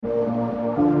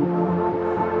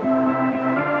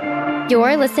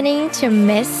You're listening to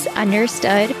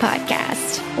Misunderstood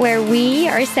Podcast, where we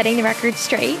are setting the record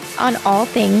straight on all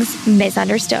things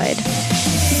misunderstood.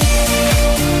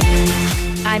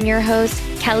 I'm your host,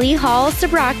 Kelly Hall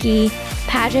Sabraki,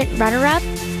 pageant runner-up,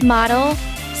 model,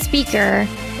 speaker,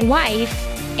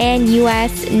 wife, and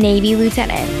U.S. Navy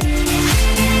lieutenant.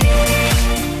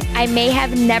 I may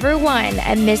have never won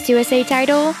a Miss USA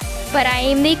title, but I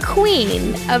am the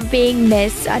queen of being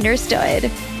misunderstood.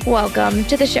 Welcome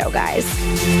to the show, guys.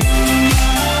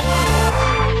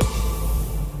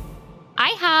 I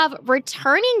have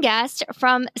returning guest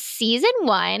from season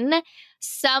 1,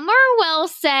 Summer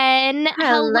Wilson.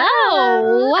 Hello.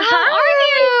 How are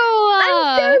you?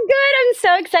 I'm so good. I'm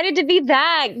so excited to be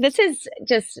back. This is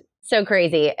just so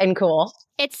crazy and cool.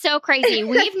 It's so crazy.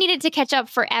 We've needed to catch up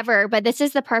forever, but this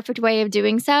is the perfect way of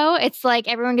doing so. It's like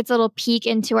everyone gets a little peek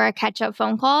into our catch-up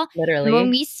phone call. Literally. When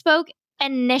we spoke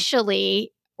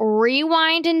initially,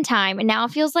 rewind in time, and now it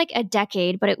feels like a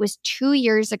decade, but it was 2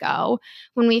 years ago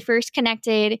when we first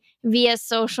connected via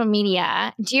social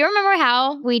media. Do you remember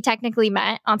how we technically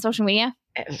met on social media?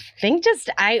 I think just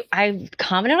I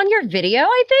commented on your video,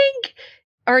 I think.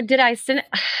 Or did I send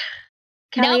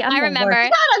Kelly, nope, I remember.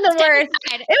 Not on the worst.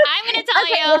 I'm going to tell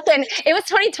you. Listen, it was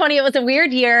 2020. It was a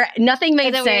weird year. Nothing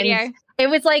made sense. Weird year. It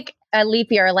was like a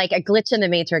leap year, like a glitch in the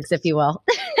matrix, if you will.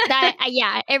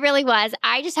 Yeah, it really was.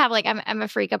 I just have I'm a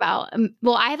freak about,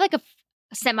 I have like a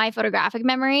semi-photographic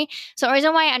memory. So the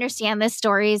reason why I understand this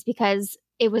story is because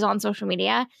it was on social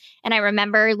media and I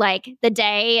remember like the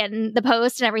day and the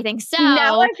post and everything. So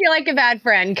now I feel like a bad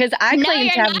friend because I claim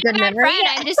to have good memory. Friend.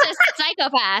 I'm just a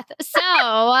psychopath.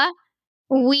 So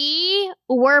we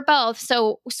were both,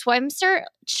 Swim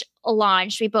Search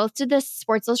launched. We both did the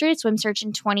Sports Illustrated Swim Search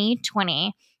in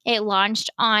 2020. It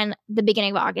launched on the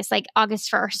beginning of August, like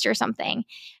August 1st or something.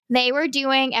 They were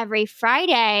doing every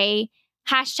Friday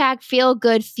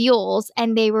 #FeelGoodFuels,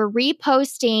 and they were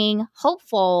reposting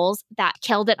hopefuls that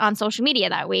killed it on social media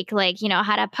that week. Like,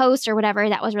 had a post or whatever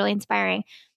that was really inspiring.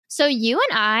 So you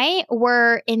and I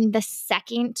were in the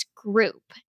second group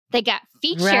that got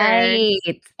featured.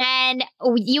 Right. And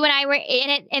you and I were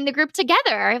in the group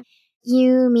together.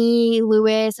 You, me,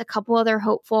 Lewis, a couple other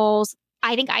hopefuls.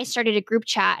 I think I started a group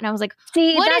chat and I was like,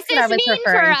 see, what does this mean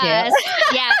for us?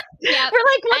 Yeah. We're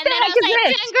like, what the heck is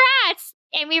this? Congrats.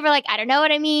 And we were like, I don't know what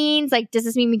it means. Like, does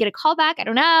this mean we get a call back? I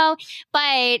don't know.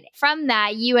 But from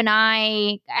that, you and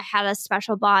I had a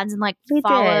special bonds and we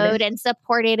followed and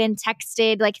supported and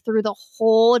texted through the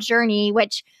whole journey,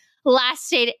 which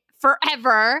lasted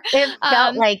forever. It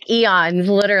felt like eons,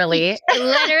 literally.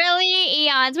 Literally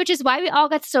eons, which is why we all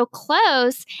got so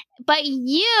close. But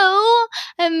you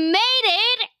made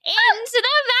it into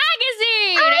the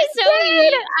magazine.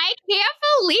 I can't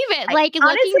believe it. Honestly,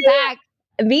 looking back.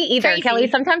 Me either, crazy. Kelly.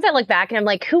 Sometimes I look back and I'm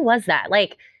like, who was that?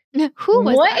 Who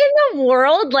was what that? in the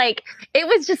world? It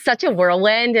was just such a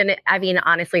whirlwind. And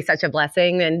honestly, such a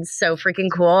blessing and so freaking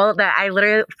cool that I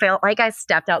literally felt like I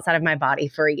stepped outside of my body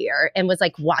for a year and was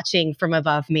watching from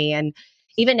above me. And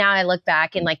even now I look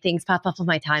back and things pop up on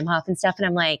my time hop and stuff. And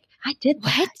I'm like, I did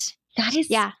that. What? That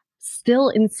is still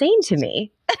insane to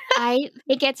me. I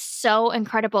think it's so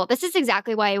incredible. This is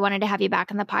exactly why I wanted to have you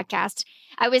back on the podcast.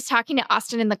 I was talking to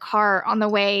Austin in the car on the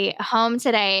way home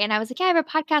today, and I was like, yeah, I have a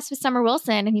podcast with Summer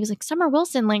Wilson. And he was like, Summer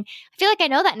Wilson? I feel like I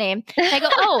know that name. And I go,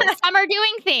 oh, Summer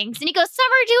Doing Things. And he goes, Summer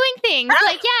Doing Things.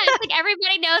 Yeah, it's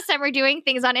everybody knows Summer Doing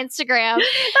Things on Instagram.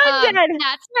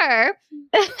 That's her.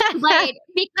 But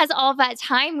because all that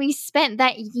time we spent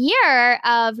that year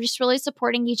of just really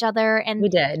supporting each other. And we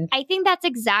did. I think that's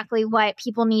exactly what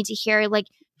people need to hear.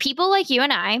 People like you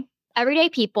and I, everyday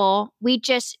people, we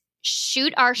just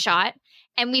shoot our shot.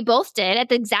 And we both did at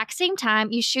the exact same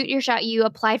time. You shoot your shot. You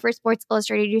applied for Sports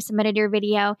Illustrated. You submitted your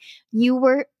video. You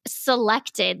were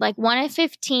selected, 1 of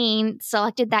 15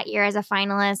 selected that year as a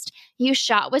finalist. You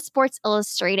shot with Sports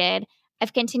Illustrated.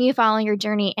 I've continued following your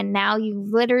journey. And now you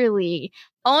literally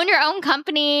own your own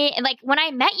company. And when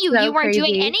I met you, you weren't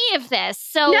doing any of this.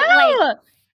 So no.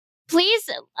 Please,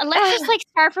 let's just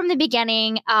start from the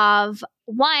beginning of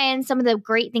some of the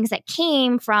great things that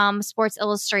came from Sports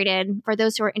Illustrated for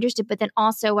those who are interested. But then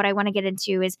also what I want to get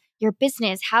into is your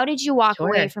business. How did you walk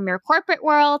away from your corporate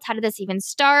world? How did this even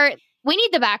start? We need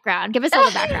the background. Give us all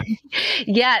the background.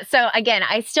 Yeah. So again,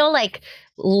 I still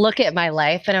look at my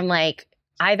life and I'm like,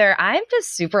 either I'm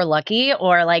just super lucky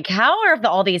or how are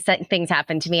all these things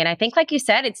happen to me? And I think you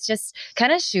said, it's just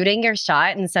kind of shooting your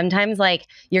shot. And sometimes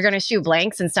you're going to shoot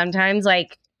blanks and sometimes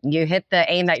you hit the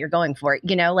aim that you're going for,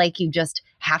 you just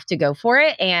have to go for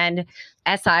it. And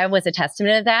SI was a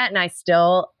testament of that. And I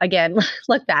still, again,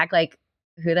 look back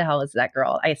who the hell is that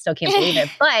girl? I still can't believe it.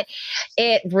 But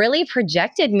it really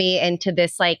projected me into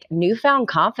this like newfound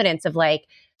confidence of like,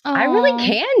 I really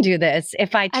can do this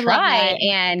if I try.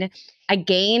 And I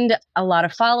gained a lot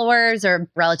of followers, or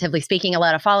relatively speaking, a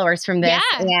lot of followers from this.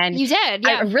 Yeah, and you did.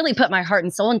 I really put my heart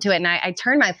and soul into it. And I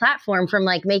turned my platform from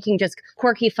like making just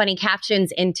quirky, funny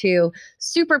captions into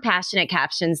super passionate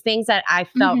captions, things that I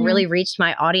felt really reached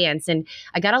my audience. And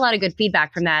I got a lot of good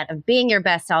feedback from that, of being your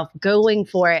best self, going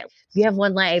for it. You have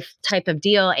one life type of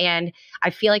deal. And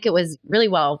I feel like it was really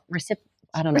well received.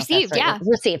 I don't know. Received, if that's right.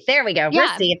 Received. There we go.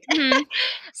 Yeah. Received.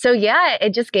 So yeah,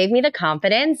 it just gave me the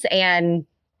confidence. And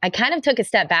I kind of took a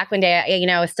step back one day.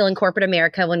 I was still in corporate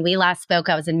America when we last spoke.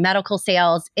 I was in medical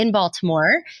sales in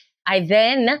Baltimore. I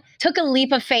then took a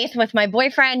leap of faith with my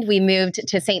boyfriend. We moved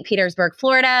to St. Petersburg,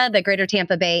 Florida, the greater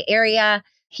Tampa Bay area.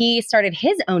 He started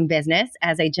his own business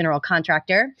as a general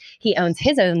contractor. He owns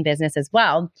his own business as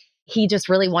well. He just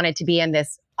really wanted to be in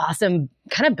this awesome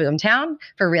kind of boomtown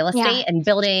for real estate and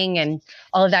building and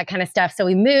all of that kind of stuff. So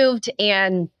we moved,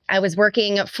 and I was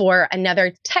working for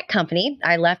another tech company.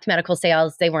 I left medical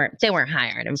sales. They weren't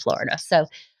hiring in Florida. So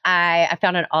I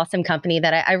found an awesome company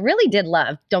that I really did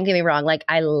love. Don't get me wrong. Like,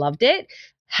 I loved it.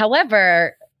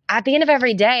 However, at the end of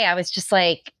every day, I was just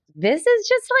like, this is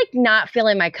just like not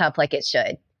filling my cup like it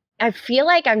should. I feel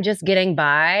like I'm just getting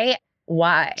by.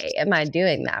 Why am I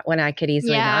doing that when I could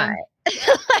easily not?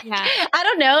 I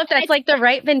don't know if that's like the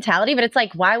right mentality, but it's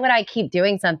like, why would I keep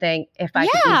doing something if I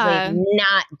could easily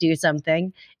not do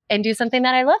something and do something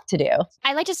that I love to do?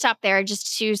 I like to stop there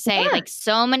just to say, like,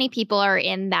 so many people are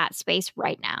in that space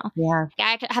right now. Yeah.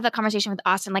 I have a conversation with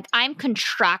Austin. Like, I'm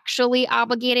contractually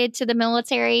obligated to the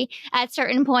military at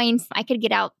certain points. I could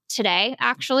get out today,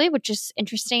 actually, which is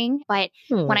interesting. But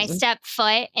when I step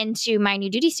foot into my new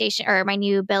duty station or my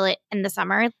new billet in the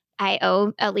summer, I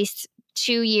owe at least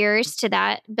 2 years to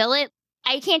that billet.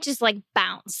 I can't just like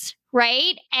bounce,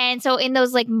 right? And so in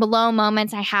those like low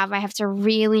moments I have to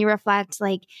really reflect,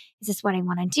 like, is this what I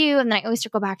want to do? And then I always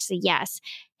circle back to say yes.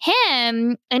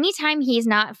 Him, anytime he's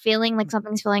not feeling like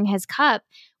something's filling his cup,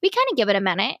 we kind of give it a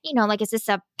minute. Like, is this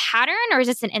a pattern or is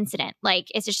this an incident? Like,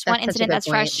 is it just one incident that's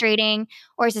frustrating,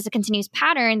 or is this a continuous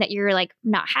pattern that you're like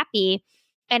not happy?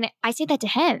 And I say that to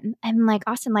him. I'm like,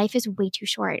 Austin, life is way too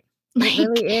short. It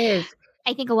really is.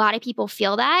 I think a lot of people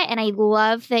feel that. And I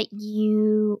love that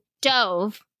you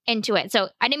dove into it. So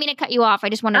I didn't mean to cut you off. I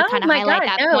just wanted to kind of highlight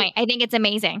that point. I think it's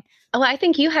amazing. Oh, I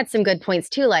think you had some good points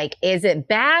too. Like, is it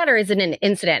bad or is it an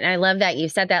incident? And I love that you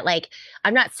said that. Like,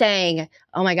 I'm not saying,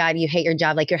 oh my God, you hate your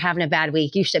job. Like, you're having a bad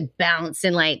week. You should bounce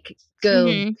and like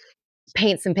go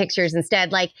paint some pictures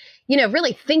instead. Like,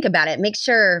 really think about it. Make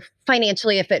sure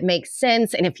financially if it makes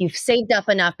sense and if you've saved up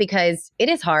enough, because it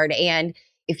is hard. And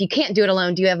if you can't do it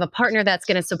alone, do you have a partner that's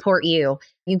going to support you?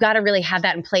 You got to really have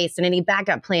that in place, and any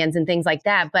backup plans and things like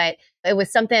that. But it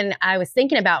was something I was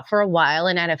thinking about for a while,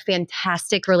 and I had a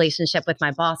fantastic relationship with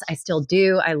my boss. I still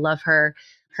do. I love her.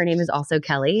 Her name is also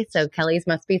Kelly. So Kelly's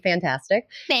must be fantastic.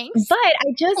 Thanks. But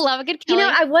I just love a good Kelly.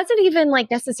 I wasn't even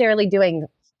like necessarily doing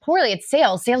poorly. It's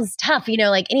sales. Sales is tough.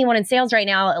 Like anyone in sales right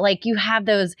now, like you have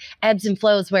those ebbs and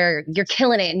flows where you're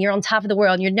killing it and you're on top of the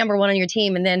world and you're number one on your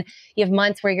team. And then you have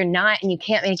months where you're not and you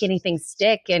can't make anything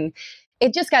stick. And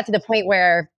it just got to the point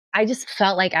where I just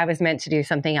felt like I was meant to do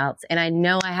something else. And I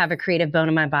know I have a creative bone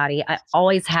in my body. I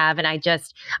always have. And I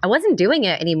wasn't doing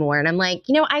it anymore. And I'm like,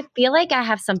 I feel like I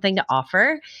have something to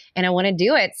offer and I want to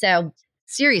do it. So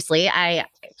seriously, I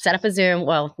set up a Zoom.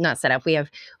 Well, not set up. We had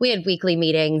weekly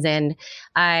meetings, and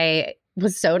I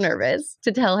was so nervous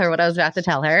to tell her what I was about to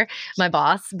tell her, my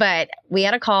boss. But we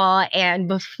had a call, and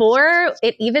before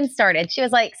it even started, she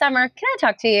was like, "Summer, can I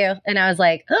talk to you?" And I was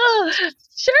like, "Oh,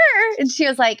 sure." And she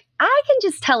was like, "I can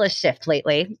just tell a shift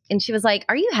lately." And she was like,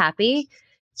 "Are you happy?"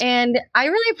 And I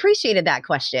really appreciated that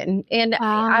question. And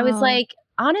I was like,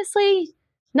 honestly,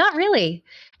 not really.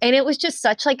 And it was just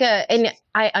such like and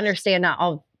I understand not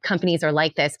all companies are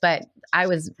like this, but I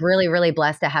was really, really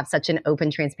blessed to have such an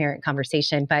open, transparent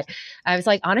conversation. But I was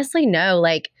like, honestly, no,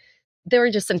 like there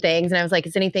were just some things. And I was like,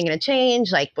 is anything going to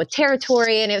change like with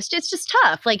territory? And it's just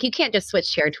tough. Like you can't just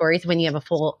switch territories when you have a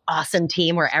full awesome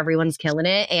team where everyone's killing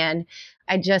it. And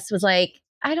I just was like,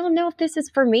 I don't know if this is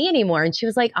for me anymore. And she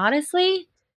was like, honestly,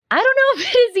 I don't know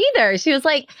if it is either. She was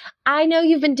like, I know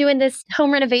you've been doing this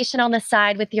home renovation on the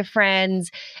side with your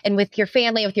friends and with your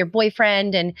family, with your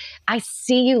boyfriend. And I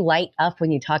see you light up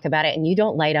when you talk about it, and you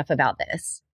don't light up about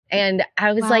this. And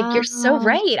I was like, you're so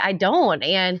right. I don't.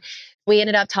 And we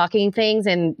ended up talking things,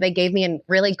 and they gave me a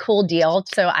really cool deal.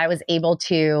 So I was able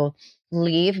to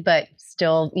leave, but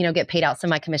still, get paid out some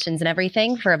of my commissions and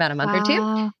everything for about a month or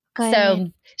two. Good. So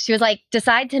she was like,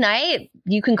 decide tonight.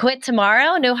 You can quit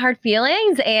tomorrow. No hard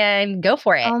feelings and go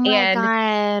for it. Oh my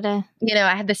And, God.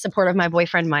 I had the support of my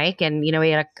boyfriend, Mike, and, we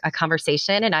had a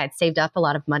conversation and I had saved up a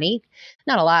lot of money,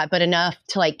 not a lot, but enough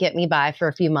to like get me by for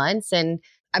a few months. And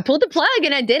I pulled the plug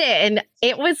and I did it. And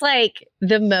it was like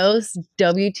the most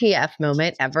WTF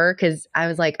moment ever. Cause I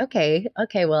was like, okay,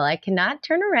 well, I cannot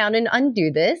turn around and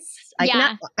undo this. I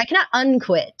cannot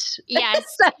unquit. Yes.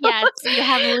 So Yes. You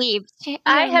have leaped.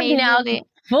 I have now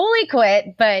fully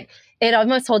quit, but it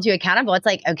almost holds you accountable. It's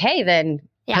like, okay, then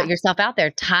put yourself out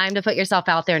there. Time to put yourself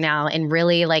out there now and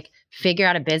really like figure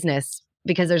out a business,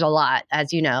 because there's a lot,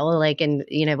 as you know, like, and,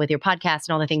 with your podcast and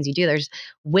all the things you do, there's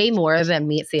way more than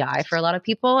meets the eye for a lot of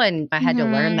people. And I had to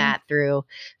learn that through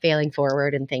failing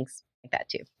forward and things like that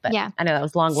too. But I know that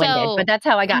was long-winded, but that's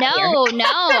how I got here. No,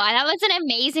 that was an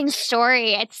amazing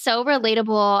story. It's so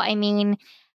relatable. I mean,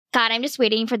 God, I'm just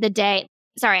waiting for the day.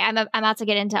 Sorry, I'm about to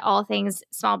get into all things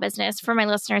small business for my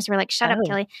listeners who are like, shut up,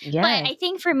 Kelly. Yeah. But I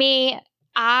think for me,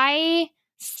 I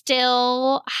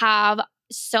still have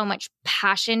so much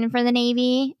passion for the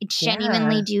Navy. I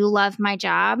genuinely do love my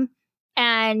job.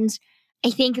 And I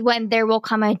think when there will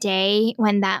come a day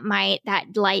when that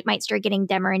light might start getting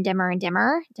dimmer and dimmer and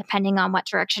dimmer, depending on what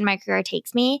direction my career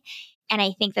takes me. And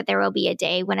I think that there will be a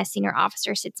day when a senior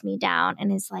officer sits me down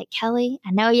and is like, Kelly,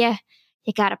 I know you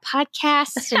got a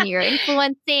podcast and you're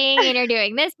influencing and you're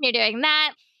doing this and you're doing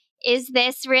that. Is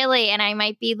this really? And I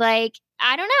might be like,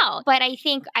 I don't know. But I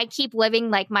think I keep living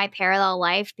like my parallel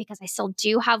life because I still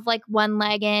do have like one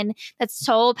leg in that's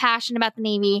so passionate about the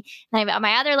Navy. And I've got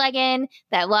my other leg in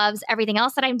that loves everything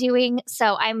else that I'm doing.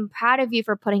 So I'm proud of you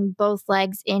for putting both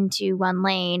legs into one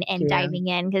lane and diving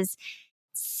in, because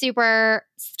super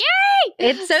scary.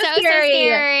 It's so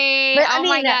scary. But, oh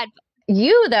my God.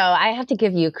 You, though, I have to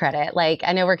give you credit. Like,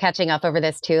 I know we're catching up over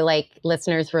this too. Like,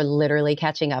 listeners, we're literally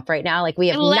catching up right now. Like, we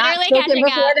have not spoken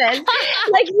before this.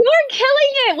 Like, you are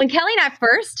killing it. When Kelly and I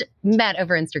first met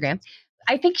over Instagram,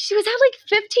 I think she was at like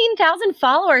 15,000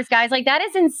 followers, guys. Like, that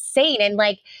is insane. And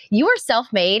like, you are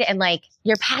self-made and like,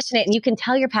 you're passionate and you can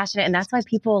tell you're passionate. And that's why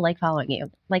people like following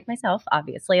you. Like myself,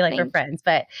 obviously, like we're friends.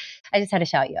 But I just had to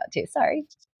shout you out too. Sorry.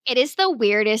 It is the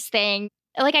weirdest thing.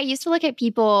 Like, I used to look at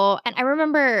people, and I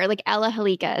remember like Ella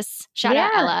Halikas, shout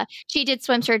out Ella. She did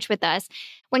Swim Search with us.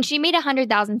 When she made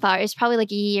 100,000 followers, probably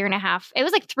like a year and a half. It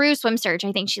was like through Swim Search,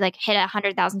 I think she like hit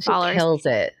 100,000 followers. She kills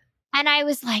it. And I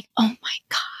was like, oh my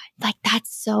God, like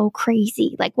that's so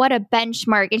crazy. Like, what a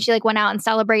benchmark. And she like went out and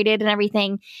celebrated and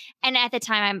everything. And at the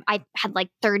time I had like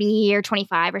 30 or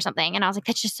 25 or something. And I was like,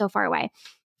 that's just so far away.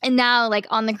 And now like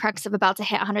on the crux of about to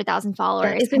hit 100,000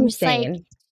 followers. That is insane. Like,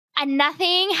 and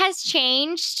nothing has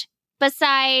changed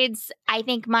besides, I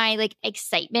think my like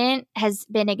excitement has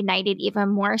been ignited even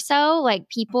more so. Like,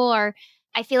 people are,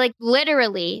 I feel like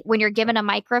literally when you're given a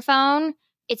microphone,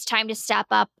 it's time to step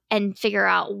up and figure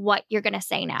out what you're going to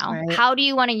say now. Right. How do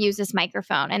you want to use this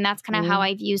microphone? And that's kind of how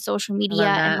I view social media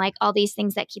and like all these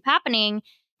things that keep happening.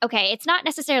 Okay, it's not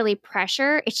necessarily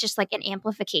pressure. It's just like an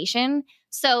amplification.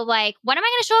 So like, what am I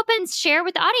going to show up and share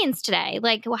with the audience today?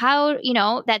 Like, how,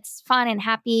 that's fun and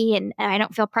happy and I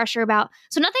don't feel pressure about.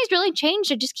 So nothing's really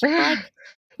changed. I just keep like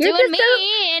doing me.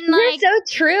 And like, you're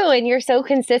so true and you're so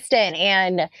consistent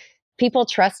and people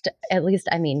trust, at least,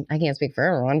 I mean, I can't speak for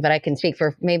everyone, but I can speak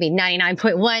for maybe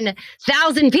 99.1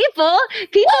 thousand people.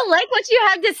 People like what you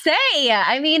have to say.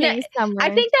 I mean, I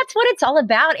think that's what it's all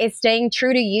about, is staying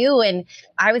true to you. And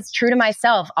I was true to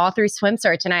myself all through Swim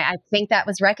Search. And I think that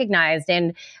was recognized.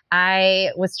 And I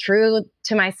was true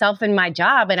to myself in my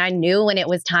job. And I knew when it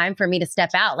was time for me to step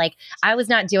out. Like, I was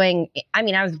not doing, I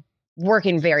was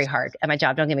working very hard at my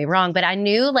job, don't get me wrong, but I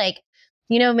knew like,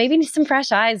 maybe some fresh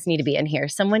eyes need to be in here.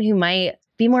 Someone who might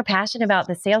be more passionate about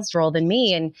the sales role than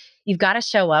me. And you've got to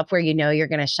show up where you're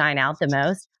going to shine out the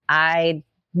most. I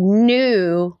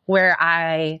knew where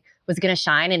I was going to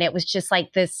shine. And it was just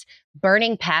like this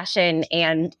burning passion.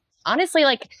 And honestly,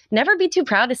 like, never be too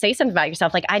proud to say something about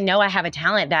yourself. Like, I know I have a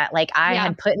talent that like I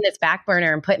had put in this back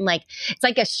burner and put in like, it's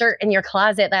like a shirt in your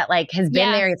closet that like has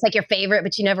been there. It's like your favorite,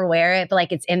 but you never wear it. But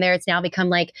like, it's in there. It's now become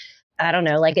like, I don't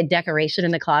know, like a decoration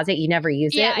in the closet. You never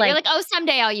use it. Like, you're like, oh,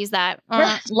 someday I'll use that.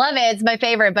 Love it. It's my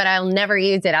favorite, but I'll never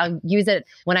use it. I'll use it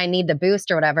when I need the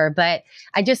boost or whatever. But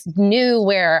I just knew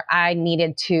where I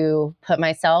needed to put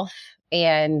myself,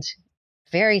 and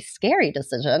very scary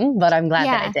decision, but I'm glad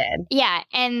that I did. Yeah.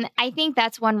 And I think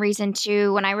that's one reason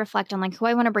too, when I reflect on like who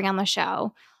I want to bring on the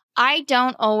show, I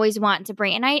don't always want to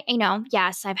bring, and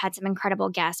yes, I've had some incredible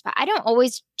guests, but I don't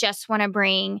always just want to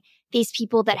bring these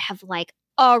people that have like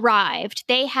arrived.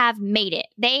 They have made it.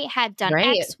 They have done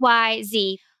X, Y,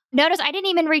 Z. notice I didn't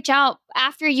even reach out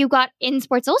after you got in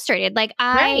Sports Illustrated. Like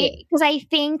because I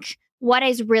think what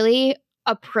is really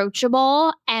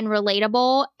approachable and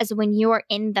relatable is when you're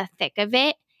in the thick of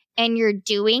it and you're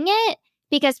doing it,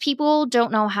 because people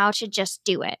don't know how to just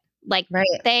do it. Like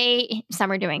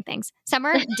some are doing things. Some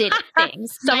are did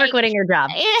things. Some are quitting your job.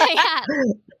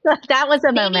 Yeah. That was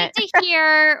a moment. They need to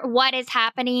hear what is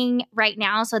happening right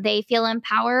now so they feel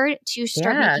empowered to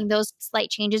start making those slight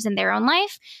changes in their own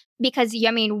life. Because, I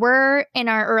mean, we're in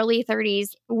our early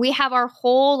 30s. We have our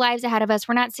whole lives ahead of us.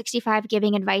 We're not 65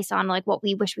 giving advice on like what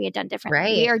we wish we had done differently.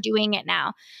 Right. We are doing it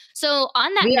now. So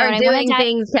on that note, we are doing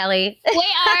things, Kelly. We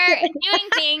are doing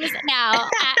things now.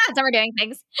 So we're doing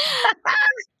things.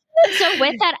 So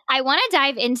with that, I want to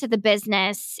dive into the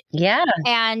business. Yeah.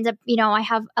 And, I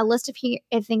have a list of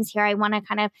things here I want to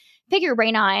kind of pick your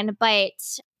brain on. But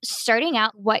starting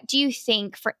out, what do you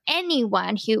think for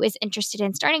anyone who is interested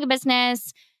in starting a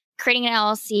business, creating an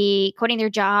LLC, quitting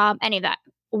their job, any of that,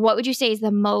 what would you say is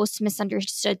the most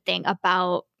misunderstood thing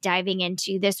about diving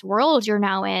into this world you're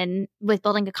now in with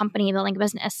building a company, building a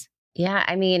business? Yeah,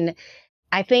 I mean,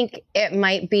 I think it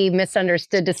might be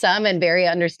misunderstood to some and very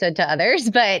understood to others,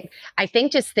 but I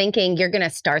think just thinking you're going to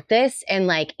start this and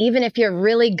like, even if you're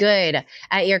really good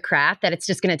at your craft, that it's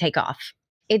just going to take off.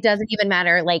 It doesn't even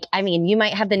matter. Like, I mean, you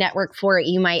might have the network for it.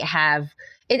 You might have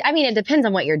it. I mean, it depends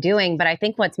on what you're doing, but I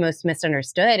think what's most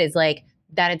misunderstood is like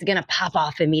that it's going to pop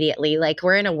off immediately. Like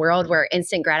we're in a world where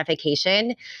instant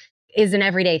gratification is an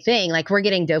everyday thing. Like we're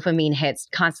getting dopamine hits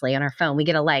constantly on our phone. We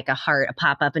get a like, a heart, a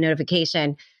pop-up, a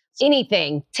notification.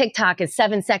 Anything. TikTok is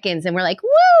 7 seconds and we're like,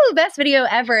 woo, best video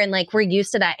ever. And like, we're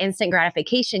used to that instant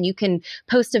gratification. You can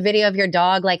post a video of your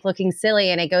dog like looking silly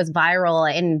and it goes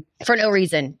viral and for no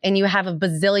reason. And you have a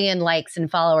bazillion likes and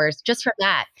followers just from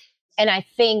that. And I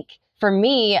think for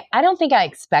me, I don't think I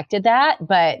expected that,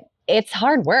 but it's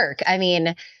hard work. I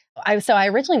mean, I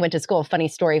originally went to school, funny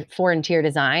story, for interior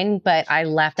design, but I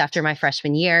left after my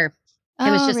freshman year. It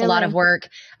was just a lot of work.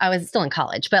 I was still in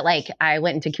college, but like I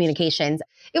went into communications.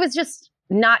 It was just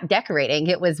not decorating.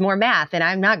 It was more math and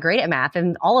I'm not great at math.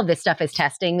 And all of this stuff is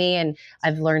testing me. And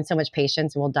I've learned so much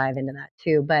patience and we'll dive into that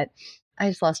too. But I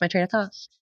just lost my train of thought.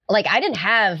 Like I didn't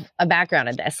have a background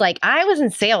in this. Like I was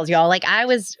in sales, y'all. Like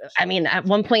at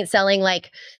one point selling like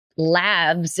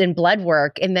labs and blood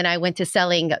work. And then I went to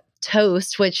selling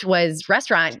Toast, which was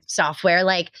restaurant software.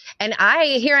 Like, and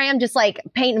here I am just like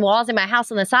painting walls in my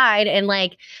house on the side and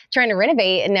like trying to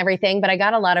renovate and everything. But I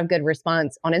got a lot of good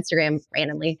response on Instagram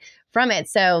randomly from it.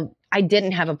 So I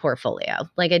didn't have a portfolio.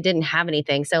 Like I didn't have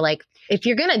anything. So like, if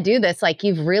you're going to do this, like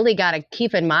you've really got to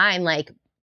keep in mind, like,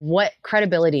 what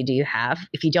credibility do you have?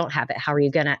 If you don't have it, how are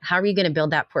you gonna build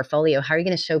that portfolio? How are you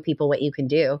gonna show people what you can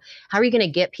do? How are you gonna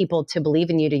get people to believe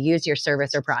in you to use your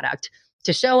service or product?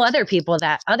 To show other people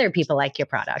that other people like your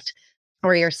product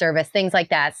or your service, things like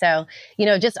that. So,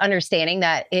 just understanding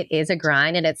that it is a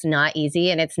grind and it's not easy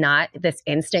and it's not this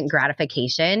instant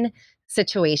gratification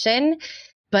situation.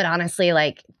 But honestly,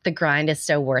 like the grind is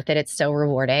so worth it. It's so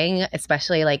rewarding,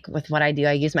 especially like with what I do.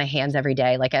 I use my hands every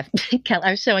day. Like I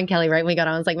was showing Kelly right when we got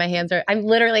on. I was like, I'm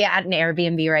literally at an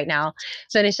Airbnb right now,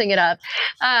 finishing it up.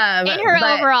 In her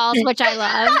overalls, which I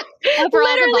love.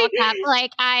 Overalls and ball cap.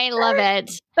 Like I love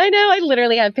it. I know. I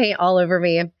literally have paint all over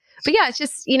me. But yeah, it's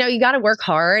just, you got to work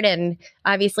hard. And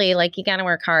obviously like you got to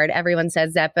work hard. Everyone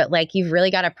says that, but like you've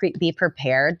really got to be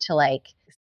prepared to like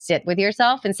sit with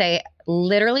yourself and say,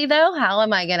 literally though, how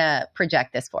am I going to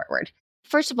project this forward?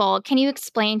 First of all, can you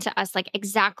explain to us like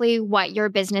exactly what your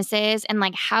business is and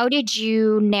like how did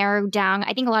you narrow down?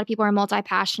 I think a lot of people are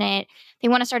multi-passionate. They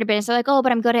want to start a business. They're like, oh,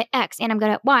 but I'm good at X and I'm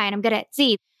good at Y and I'm good at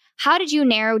Z. How did you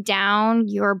narrow down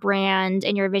your brand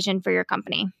and your vision for your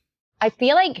company? I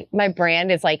feel like my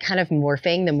brand is like kind of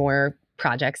morphing the more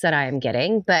projects that I am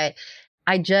getting, but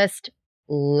I just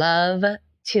love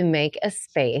to make a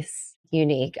space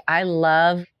unique. I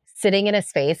love sitting in a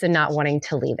space and not wanting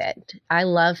to leave it. I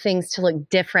love things to look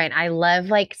different. I love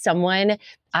like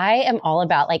I am all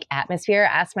about like atmosphere.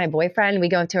 Ask my boyfriend, we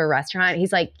go to a restaurant.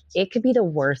 He's like, it could be the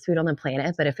worst food on the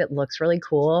planet, but if it looks really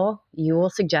cool, you will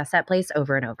suggest that place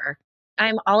over and over.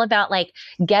 I'm all about like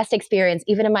guest experience.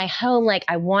 Even in my home, like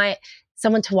I want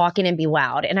someone to walk in and be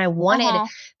wowed. And I wanted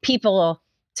people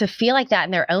to feel like that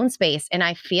in their own space. And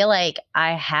I feel like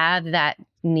I have that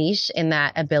niche and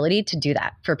that ability to do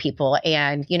that for people.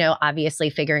 And,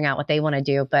 obviously figuring out what they want to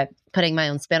do, but putting my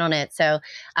own spin on it. So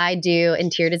I do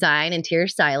interior design, interior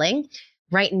styling.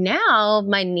 Right now,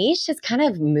 my niche has kind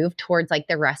of moved towards like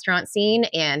the restaurant scene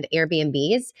and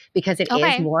Airbnbs because it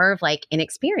is more of like an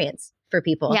experience for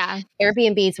people. Yeah.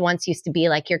 Airbnbs once used to be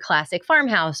like your classic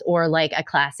farmhouse or like a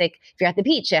classic, if you're at the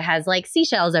beach, it has like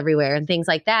seashells everywhere and things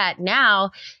like that.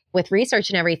 Now, with research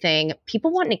and everything,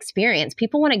 people want an experience.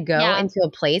 People want to go into a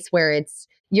place where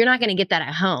you're not going to get that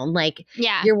at home. Like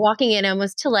you're walking in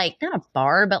almost to like, not a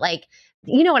bar, but like,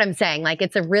 you know what I'm saying? Like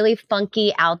it's a really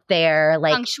funky out there,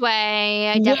 like feng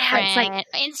shui, different, it's like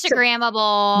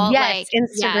Instagrammable. Yes,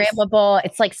 Instagrammable. Yes.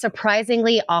 It's like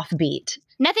surprisingly offbeat.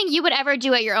 Nothing you would ever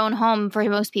do at your own home for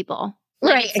most people.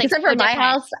 Like, right. Except for my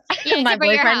house. Yeah, my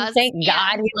boyfriend, thank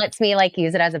God he lets me like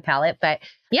use it as a palette. But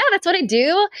yeah, that's what I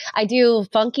do. I do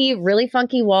funky, really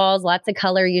funky walls, lots of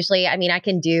color usually. I mean, I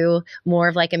can do more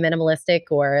of like a minimalistic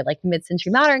or like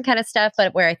mid-century modern kind of stuff.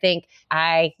 But where I think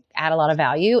I add a lot of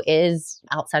value is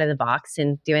outside of the box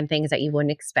and doing things that you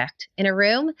wouldn't expect in a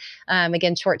room.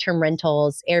 Again, short-term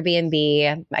rentals,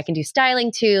 Airbnb. I can do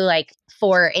styling too, like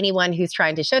for anyone who's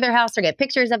trying to show their house or get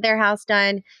pictures of their house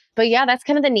done. But yeah, that's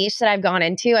kind of the niche that I've gone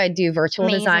into. I do virtual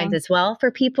designs as well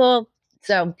for people.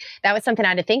 So that was something I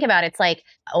had to think about. It's like,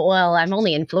 well, I'm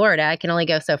only in Florida. I can only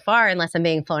go so far unless I'm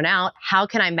being flown out. How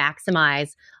can I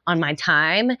maximize on my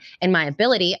time and my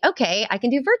ability? Okay, I can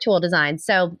do virtual design.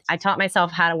 So I taught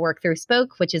myself how to work through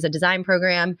Spoke, which is a design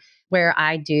program where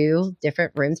I do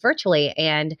different rooms virtually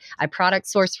and I product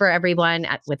source for everyone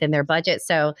within their budget.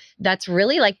 So that's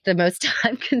really like the most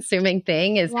time consuming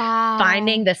thing is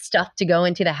finding the stuff to go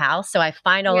into the house. So I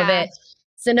find all of it,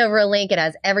 send over a link. It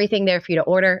has everything there for you to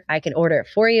order. I can order it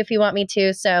for you if you want me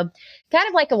to. So kind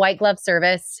of like a white glove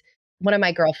service. One of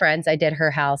my girlfriends, I did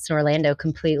her house in Orlando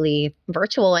completely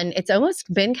virtual. And it's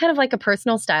almost been kind of like a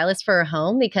personal stylist for her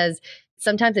home because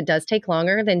sometimes it does take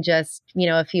longer than just,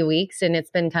 a few weeks. And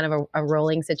it's been kind of a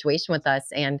rolling situation with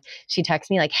us. And she texts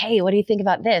me like, hey, what do you think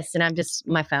about this? And I'm just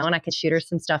my phone, I could shoot her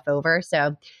some stuff over.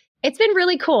 So it's been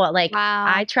really cool. Like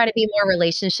I try to be more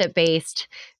relationship based,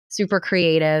 super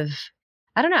creative.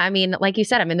 I don't know. I mean, like you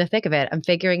said, I'm in the thick of it. I'm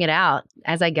figuring it out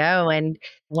as I go. And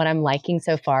what I'm liking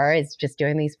so far is just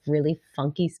doing these really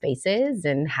funky spaces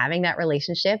and having that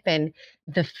relationship and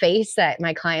the face that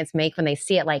my clients make when they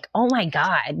see it, like, oh my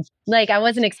God, like I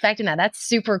wasn't expecting that. That's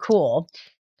super cool.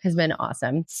 Has been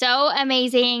awesome. So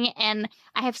amazing. And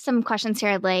I have some questions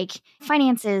here like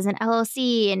finances and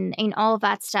LLC and all of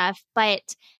that stuff. But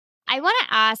I want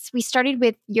to ask, we started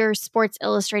with your Sports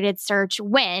Illustrated search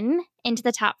win into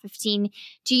the top 15.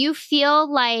 Do you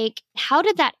feel like, how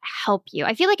did that help you?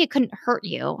 I feel like it couldn't hurt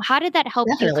you. How did that help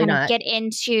you kind of get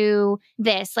into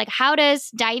this? Like, how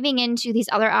does diving into these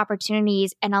other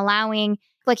opportunities and allowing,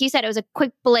 like you said, it was a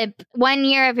quick blip, 1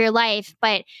 year of your life,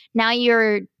 but now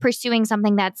you're pursuing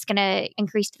something that's going to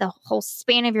increase to the whole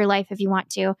span of your life if you want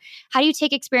to. How do you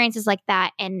take experiences like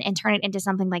that and turn it into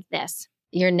something like this?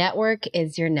 Your network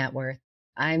is your net worth.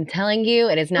 I'm telling you,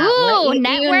 it is not. Ooh,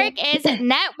 network is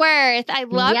net worth. I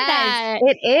love that.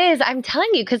 It is. I'm telling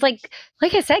you, because like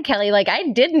I said, Kelly, like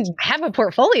I didn't have a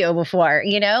portfolio before,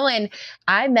 and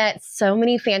I met so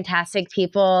many fantastic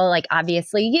people. Like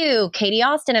obviously you, Katie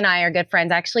Austin and I are good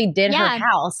friends. I actually did her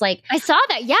house. Like I saw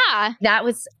that. Yeah. That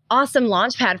was awesome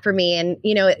launchpad for me. And,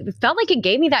 it felt like it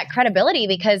gave me that credibility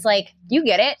because like, you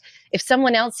get it. If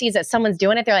someone else sees that someone's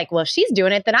doing it, they're like, well, if she's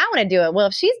doing it, then I want to do it. Well,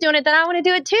 if she's doing it, then I want to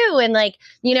do it too. And like,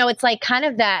 it's like kind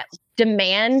of that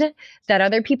demand that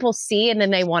other people see and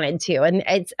then they wanted to. And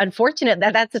it's unfortunate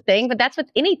that that's a thing, but that's with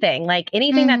anything, like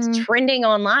anything that's trending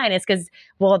online is because,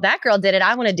 well, that girl did it.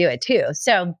 I want to do it too.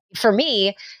 So for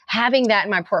me, having that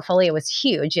in my portfolio was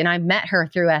huge. And I met her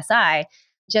through SI.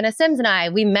 Jenna Sims and I,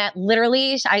 we met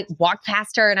literally, I walked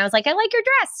past her and I was like, I like your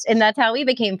dress. And that's how we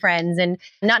became friends. And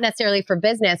not necessarily for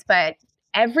business, but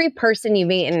every person you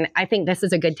meet, and I think this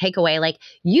is a good takeaway, like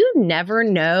you never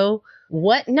know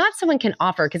what not someone can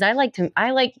offer. Cause I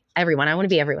like everyone. I want to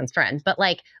be everyone's friend, but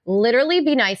like literally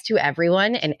be nice to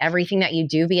everyone and everything that you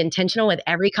do, be intentional with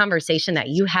every conversation that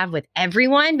you have with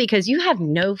everyone, because you have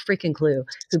no freaking clue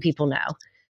who people know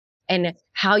and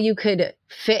how you could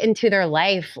fit into their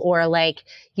life. Or like,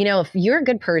 if you're a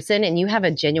good person and you have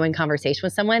a genuine conversation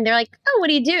with someone, they're like, oh, what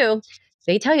do you do?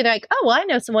 They tell you, they're like, oh, well, I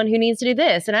know someone who needs to do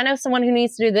this. And I know someone who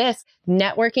needs to do this.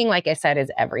 Networking, like I said, is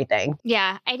everything.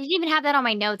 Yeah. I didn't even have that on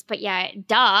my notes, but yeah,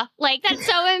 duh. Like that's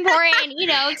so important,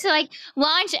 to like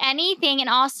launch anything. And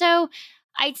also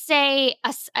I'd say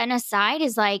an aside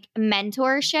is like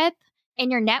mentorship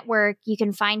in your network. You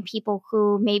can find people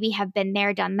who maybe have been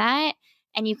there, done that.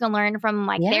 And you can learn from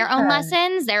like their own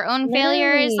lessons, their own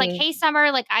failures. Like, hey,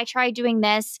 Summer, like I tried doing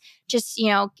this. Just,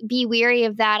 be wary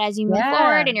of that as you move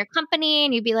forward in your company.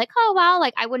 And you'd be like, oh, well,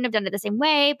 like I wouldn't have done it the same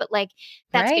way, but like,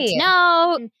 that's good to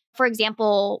know. And for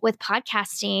example, with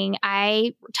podcasting,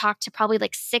 I talked to probably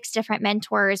like 6 different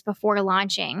mentors before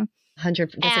launching. That's a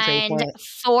great And point.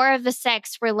 4 of the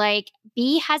 6 were like,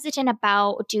 be hesitant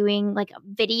about doing like a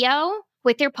video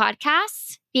with your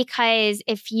podcasts, because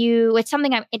it's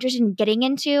something I'm interested in getting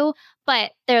into,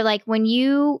 but they're like, when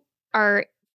you are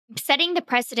setting the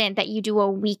precedent that you do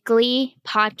a weekly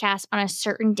podcast on a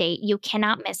certain date, you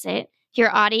cannot miss it.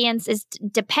 Your audience is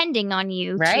depending on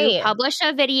you to publish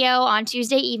a video on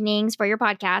Tuesday evenings for your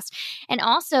podcast. And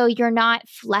also, you're not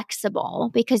flexible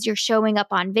because you're showing up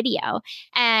on video.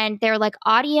 And they're like,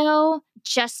 audio,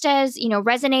 just as,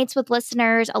 resonates with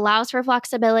listeners, allows for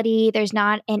flexibility. There's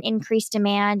not an increased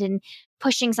demand and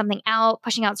pushing out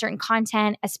certain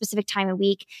content a specific time of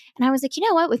week. And I was like, you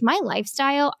know what? With my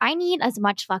lifestyle, I need as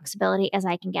much flexibility as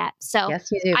I can get. So yes,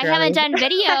 you do, I haven't done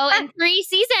video in 3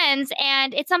 seasons,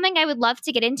 and it's something I would love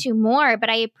to get into more,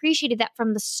 but I appreciated that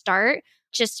from the start.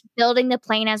 Just building the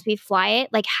plane as we fly it.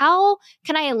 Like, how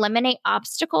can I eliminate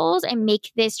obstacles and make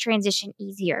this transition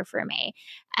easier for me?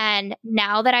 And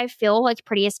now that I feel like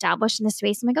pretty established in the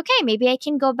space, I'm like, okay, maybe I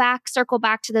can circle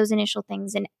back to those initial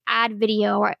things and add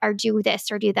video or do this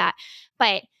or do that.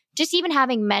 But just even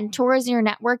having mentors in your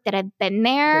network that have been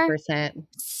there, 100%.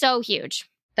 So huge.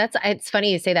 It's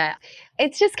funny you say that.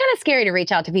 It's just kind of scary to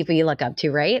reach out to people you look up to,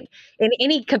 right? In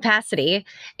any capacity.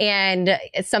 And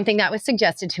it's something that was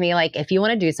suggested to me, like, if you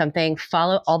want to do something,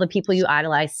 follow all the people you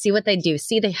idolize, see what they do,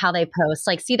 how they post,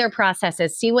 like see their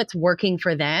processes, see what's working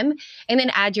for them, and then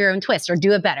add your own twist or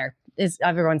do it better.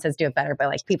 Everyone says do it better, but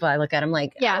like people I look at, I'm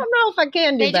like, I don't know if I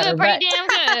can do better. They do it pretty damn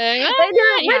good. They do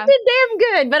it pretty damn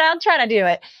good, but I'll try to do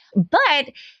it.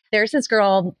 But there's this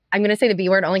girl, I'm going to say the B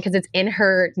word only because it's in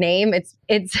her name.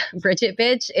 It's Bridget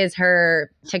Bitch is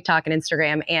her TikTok and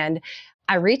Instagram. And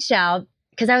I reached out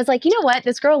because I was like, you know what?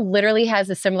 This girl literally has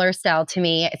a similar style to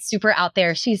me. It's super out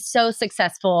there. She's so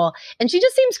successful and she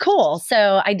just seems cool.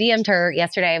 So I DM'd her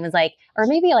yesterday and was like, or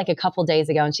maybe like a couple days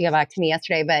ago, and she got back to me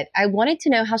yesterday, but I wanted to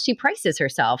know how she prices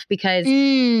herself, because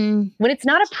when it's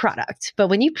not a product, but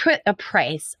when you put a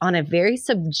price on a very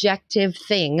subjective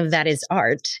thing that is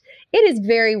art, it is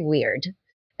very weird.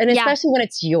 And especially when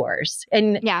it's yours.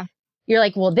 And you're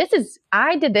like, well,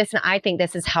 I did this and I think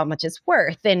this is how much it's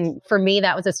worth. And for me,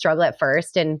 that was a struggle at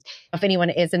first. And if anyone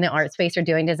is in the art space or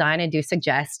doing design, I do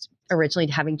suggest originally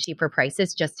having cheaper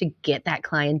prices just to get that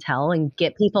clientele and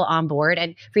get people on board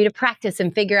and for you to practice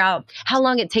and figure out how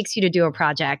long it takes you to do a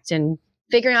project and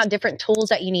figuring out different tools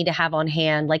that you need to have on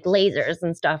hand, like lasers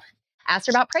and stuff. Asked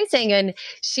her about pricing and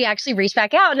she actually reached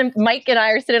back out, and Mike and I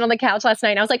are sitting on the couch last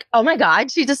night and I was like, oh my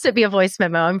God, she just sent me a voice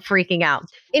memo. I'm freaking out.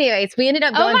 Anyways, we ended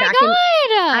up going back. Oh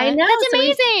my God. I know. That's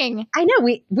amazing. I know.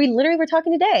 We literally were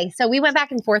talking today. So we went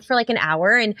back and forth for like an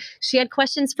hour and she had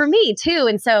questions for me too.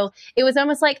 And so it was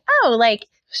almost like, oh, like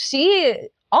she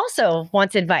also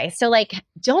wants advice. So like,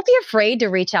 don't be afraid to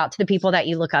reach out to the people that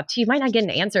you look up to. You might not get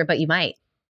an answer, but you might.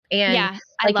 And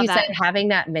like you said, having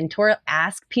that mentor,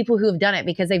 ask people who have done it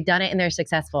because they've done it and they're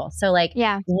successful. So like,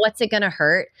 what's it going to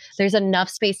hurt? There's enough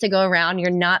space to go around.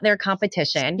 You're not their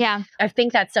competition. Yeah. I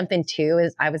think that's something too,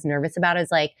 is I was nervous about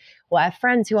is like, well, I have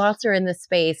friends who also are in this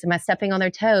space. Am I stepping on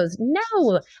their toes?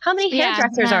 No. How many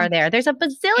hairdressers are there? There's a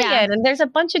bazillion and there's a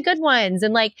bunch of good ones.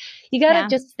 And like, you got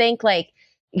to just think like,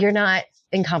 you're not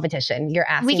in competition. You're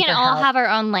asking. We can for all help. have our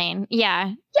own lane.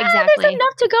 Yeah, exactly. There's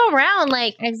enough to go around.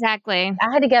 Like, exactly.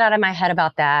 I had to get out of my head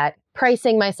about that,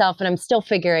 pricing myself, and I'm still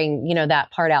figuring,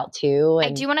 that part out too.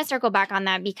 And I do want to circle back on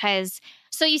that because,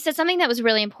 so you said something that was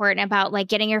really important about like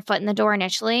getting your foot in the door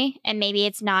initially, and maybe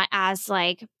it's not as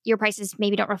like your prices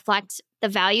maybe don't reflect the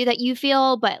value that you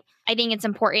feel, but I think it's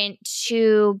important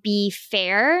to be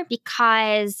fair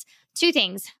because 2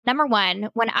 things. Number one,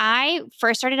 when I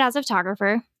first started as a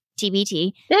photographer,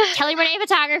 TBT, Kelly Renee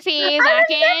Photography back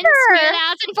in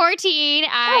 2014.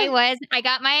 I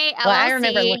got my LLC. Well, I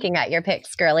remember looking at your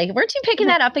pics, girly. Weren't you picking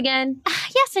that up again?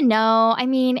 Yes and no. I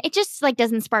mean, it just like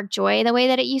doesn't spark joy the way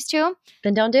that it used to.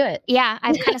 Then don't do it. Yeah,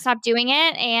 I've kind of stopped doing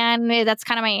it, and that's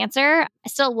kind of my answer. I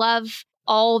still love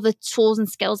all the tools and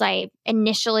skills I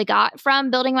initially got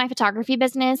from building my photography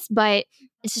business, but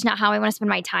it's just not how I want to spend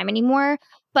my time anymore.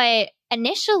 But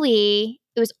initially,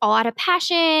 it was all out of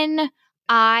passion.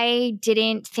 I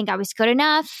didn't think I was good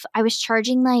enough. I was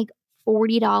charging like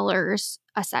 $40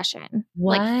 a session.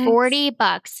 What? Like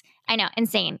 $40. I know,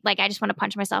 insane. Like I just want to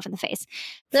punch myself in the face.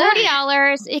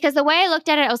 $40 because the way I looked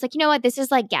at it, I was like, you know what? This is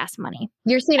like gas money.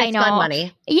 You're seeing it's fun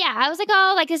money. Yeah. I was like,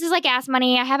 oh, like this is like gas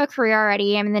money. I have a career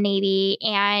already. I'm in the Navy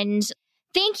and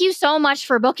thank you so much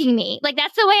for booking me. Like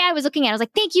that's the way I was looking at it. I was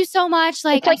like, thank you so much.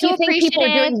 Like, it's like you think people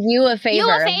are doing you a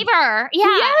favor. Yeah.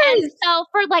 Yes. And so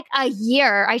for like a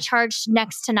year, I charged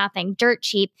next to nothing, dirt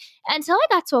cheap, until I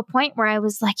got to a point where I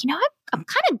was like, you know, I'm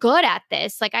kind of good at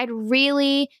this. Like I'd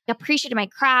really appreciated my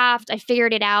craft. I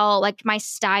figured it out, like my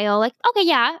style. Like, okay,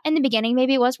 yeah, in the beginning,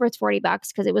 maybe it was worth $40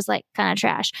 because it was like kind of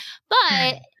trash.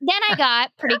 But then I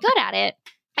got pretty good at it.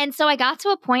 And so I got to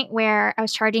a point where I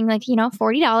was charging like,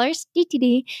 $40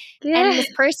 DTD. And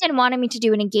this person wanted me to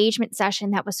do an engagement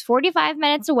session that was 45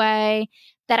 minutes away,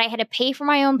 that I had to pay for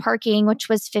my own parking, which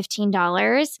was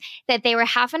 $15, that they were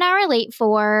half an hour late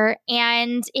for.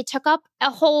 And it took up a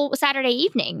whole Saturday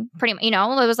evening, pretty much,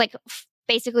 it was like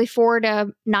basically 4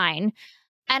 to 9.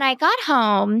 And I got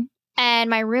home and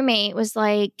my roommate was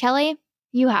like, Kelly,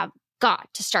 you have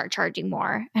got to start charging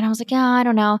more. And I was like, I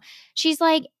don't know. She's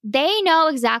like, they know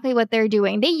exactly what they're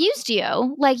doing. They used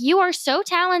you. Like, you are so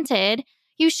talented.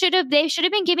 They should have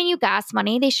been giving you gas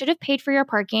money. They should have paid for your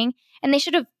parking, and they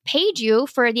should have paid you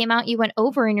for the amount you went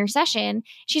over in your session.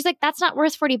 She's like, that's not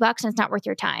worth $40 and it's not worth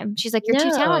your time. She's like, you're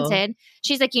too talented.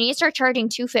 She's like, you need to start charging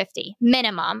 $250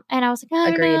 minimum. And I was like,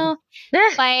 I don't know.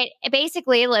 But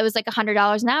basically it was like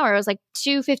 $100 an hour. It was like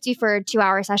 $250 for a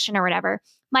 2-hour session or whatever.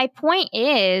 My point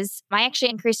is, I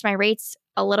actually increased my rates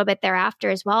a little bit thereafter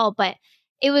as well, but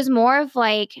it was more of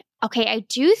like, okay, I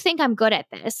do think I'm good at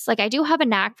this. Like I do have a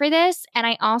knack for this. And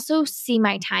I also see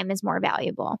my time as more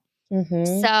valuable.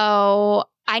 So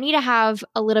I need to have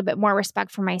a little bit more respect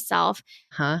for myself.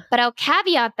 But I'll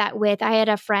caveat that with, I had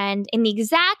a friend in the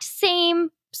exact same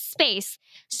space,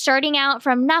 starting out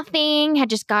from nothing, had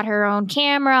just got her own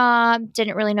camera,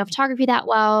 didn't really know photography that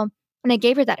well. And I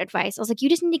gave her that advice. I was like, you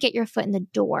just need to get your foot in the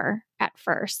door at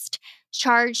first.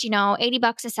 Charge,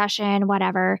 $80 a session,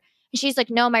 whatever. And she's like,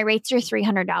 no, my rates are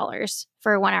 $300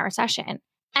 for a 1-hour session.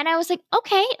 And I was like,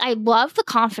 okay, I love the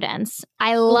confidence.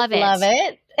 I love it. Love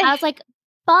it. I was like,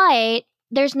 but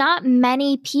there's not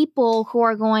many people who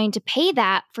are going to pay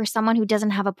that for someone who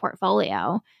doesn't have a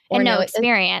portfolio and no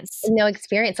experience. No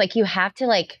experience. Like you have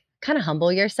to kind of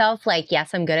humble yourself. Like,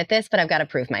 yes, I'm good at this, but I've got to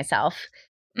prove myself.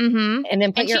 And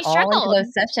then put your all into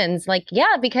those sessions. Like,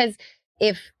 yeah, because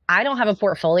if I don't have a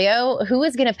portfolio, who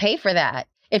is going to pay for that?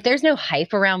 If there's no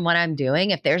hype around what I'm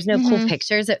doing, if there's no cool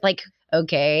pictures,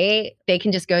 okay, they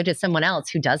can just go to someone else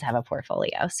who does have a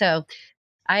portfolio. So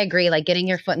I agree, like getting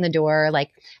your foot in the door,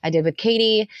 like I did with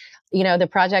Katie, the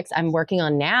projects I'm working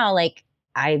on now, like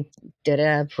I did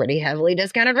a pretty heavily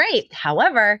discounted rate.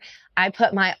 However, I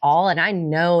put my all, and I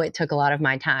know it took a lot of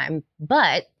my time,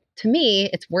 but to me,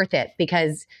 it's worth it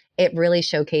because it really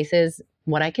showcases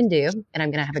what I can do, and I'm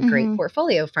going to have a great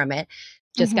portfolio from it.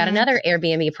 Just got another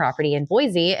Airbnb property in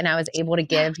Boise, and I was able to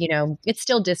give, it's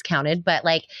still discounted, but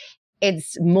like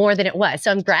it's more than it was.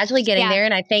 So I'm gradually getting there.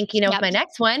 And I think, with my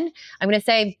next one, I'm going to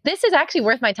say, this is actually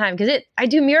worth my time because I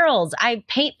do murals. I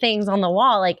paint things on the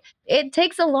wall. Like it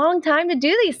takes a long time to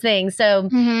do these things. So,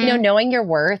 knowing your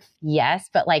worth, yes,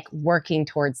 but like working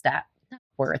towards that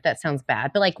worth, that sounds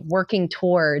bad, but like working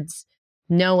towards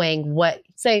knowing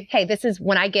say, hey, this is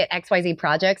when I get XYZ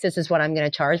projects, this is what I'm going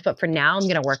to charge. But for now, I'm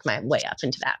going to work my way up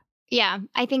into that. Yeah,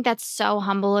 I think that's so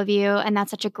humble of you. And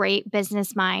that's such a great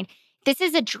business mind. This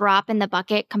is a drop in the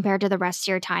bucket compared to the rest of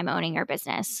your time owning your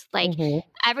business. Like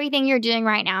everything you're doing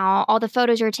right now, all the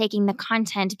photos you're taking, the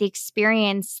content, the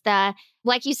experience,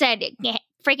 like you said,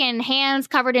 freaking hands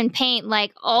covered in paint,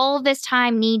 like all this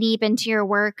time knee deep into your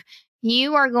work,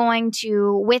 you are going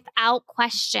to, without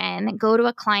question, go to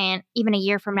a client even a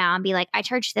year from now and be like, I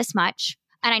charge this much.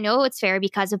 And I know it's fair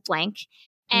because of blank.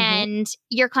 And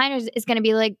your client is going to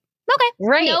be like,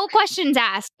 okay, no questions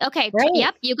asked. Okay,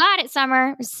 yep, you got it,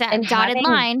 Summer. And dotted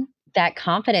line. That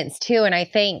confidence too. And I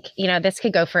think, this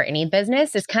could go for any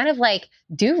business. It's kind of like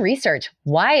do research.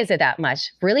 Why is it that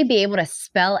much? Really be able to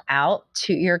spell out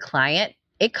to your client,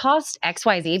 it costs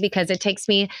XYZ because it takes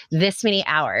me this many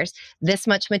hours, this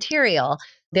much material.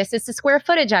 This is the square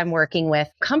footage I'm working with.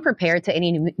 Come prepared to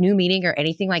any new meeting or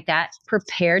anything like that.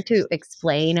 Prepared to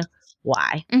explain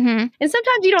why. And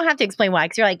sometimes you don't have to explain why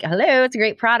because you're like, hello, it's a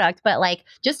great product. But like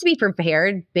just to be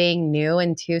prepared being new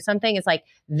into something, it's like,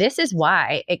 this is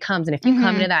why it comes. And if you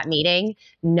come into that meeting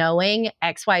knowing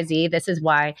XYZ, this is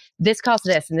why this costs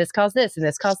this and this costs this and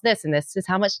this costs this and this is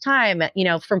how much time,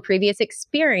 from previous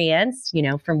experience,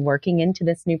 from working into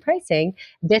this new pricing,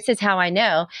 this is how I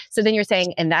know. So then you're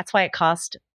saying, and that's why it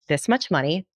cost this much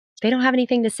money. They don't have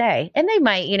anything to say. And they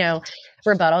might,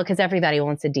 rebuttal because everybody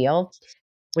wants a deal.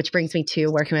 Which brings me to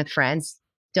working with friends.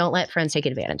 Don't let friends take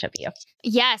advantage of you.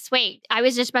 Yes. Wait, I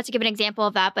was just about to give an example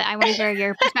of that, but I want to hear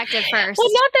your perspective first. Well,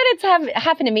 not that it's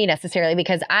happened to me necessarily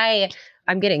because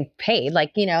I'm getting paid.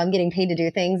 Like, I'm getting paid to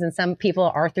do things and some people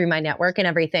are through my network and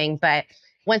everything. But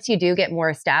once you do get more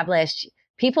established,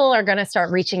 people are going to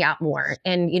start reaching out more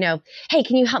and, hey,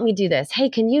 can you help me do this? Hey,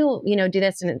 can you, do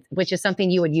this? And which is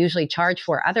something you would usually charge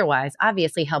for otherwise,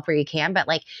 obviously help where you can, but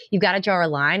like, you've got to draw a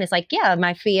line. It's like, yeah,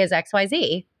 my fee is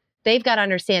XYZ. They've got to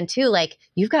understand too, like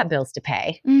you've got bills to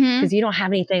pay because you don't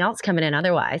have anything else coming in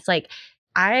otherwise. Like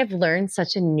I've learned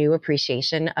such a new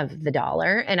appreciation of the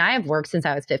dollar, and I have worked since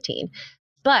I was 15.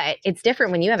 But it's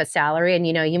different when you have a salary and,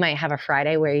 you might have a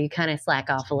Friday where you kind of slack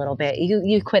off a little bit.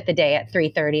 You quit the day at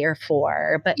 3:30 or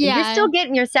 4, but you're still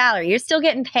getting your salary. You're still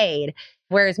getting paid.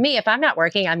 Whereas me, if I'm not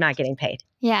working, I'm not getting paid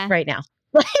right now.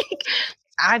 Like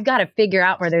I've got to figure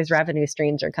out where those revenue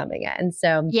streams are coming in.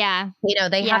 So, they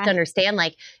have to understand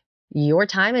like your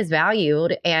time is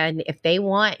valued. And if they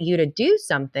want you to do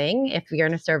something, if you're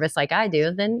in a service like I do,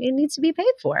 then it needs to be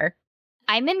paid for.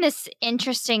 I'm in this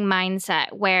interesting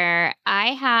mindset where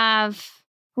I have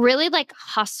really like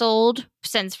hustled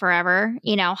since forever,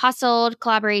 hustled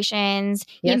collaborations,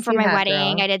 even for my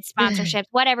wedding, girl. I did sponsorships,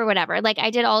 whatever. Like I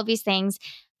did all of these things.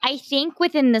 I think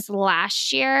within this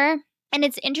last year, and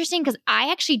it's interesting because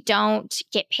I actually don't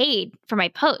get paid for my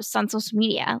posts on social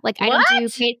media. Like I don't do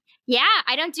paid. Yeah,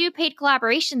 I don't do paid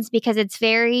collaborations because it's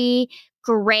very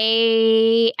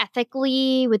gray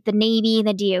ethically with the Navy and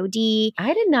the DoD.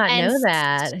 I did not know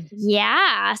that.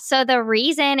 Yeah. So the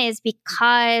reason is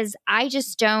because I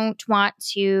just don't want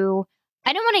to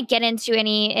get into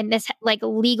in this like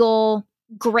legal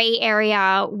gray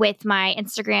area with my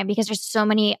Instagram because there's so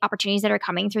many opportunities that are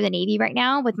coming through the Navy right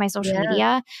now with my social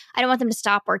media. I don't want them to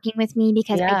stop working with me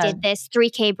because I did this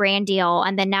 $3,000 brand deal.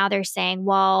 And then now they're saying,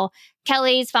 well,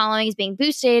 Kelly's following is being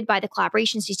boosted by the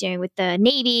collaborations she's doing with the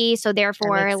Navy. So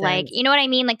therefore, like, you know what I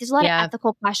mean? Like there's a lot of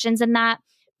ethical questions in that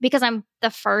because I'm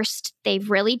the first they've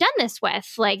really done this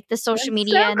with, like the social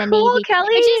media and the Navy, Kelly.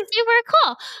 which is super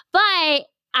cool. But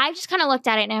I just kind of looked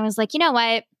at it and I was like, you know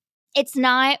what? It's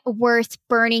not worth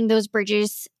burning those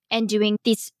bridges and doing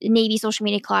these Navy social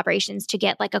media collaborations to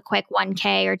get like a quick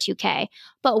 1K or 2K.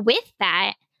 But with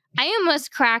that, I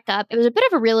almost crack up. It was a bit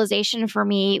of a realization for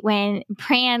me when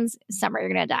brands, Summer,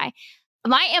 you're going to die.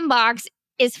 My inbox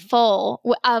is full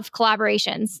of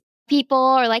collaborations. People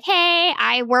are like, hey,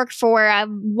 I work for a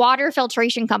water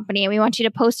filtration company and we want you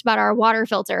to post about our water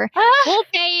filter. We'll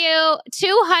pay you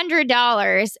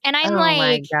 $200. And I'm like, oh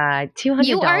my God, $200.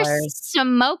 You are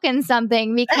smoking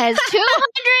something because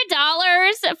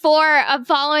 $200 for a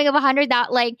following of 100,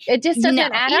 that like, it just doesn't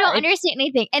add up. You don't understand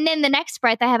anything. And then the next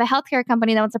breath, I have a healthcare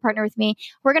company that wants to partner with me.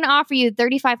 We're going to offer you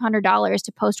 $3,500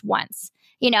 to post once.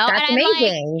 That's and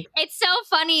amazing. Like, it's so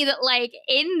funny that like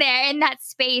in that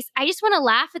space, I just want to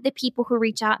laugh at the people who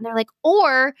reach out and they're like,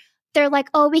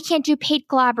 oh, we can't do paid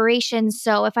collaborations.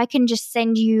 So if I can just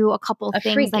send you a couple of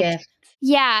things, free like, gift.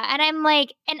 Yeah. And I'm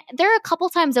like, and there are a couple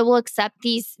times I will accept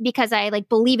these because I like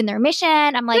believe in their mission.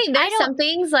 I'm like, there's some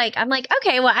things like, I'm like,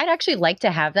 okay, well, I'd actually like to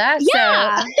have that.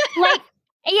 Yeah. So. Like,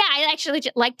 yeah, I actually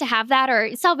like to have that.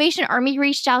 Or Salvation Army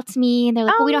reached out to me and they're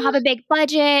like, well, we don't have a big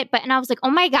budget. And I was like,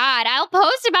 oh my God, I'll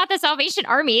post about the Salvation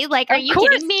Army. Like, are you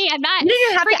kidding me? I'm not. You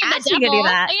didn't have to ask you to do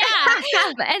that.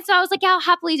 Yeah. And so I was like, yeah, I'll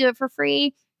happily do it for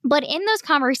free. But in those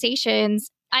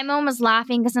conversations, I'm almost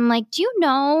laughing because I'm like, do you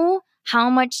know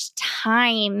how much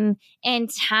time and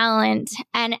talent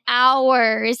and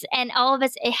hours and all of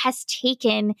it has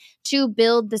taken to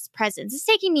build this presence? It's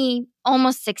taking me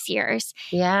almost 6 years.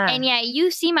 Yeah. And yet you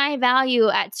see my value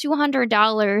at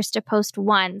 $200 to post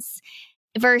once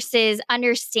versus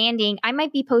understanding I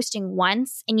might be posting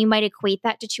once and you might equate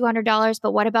that to $200.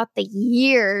 But what about the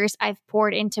years I've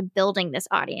poured into building this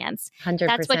audience? 100%.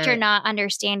 That's what you're not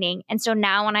understanding. And so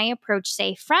now when I approach,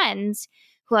 say, friends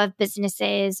who have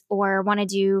businesses or want to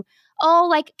do, oh,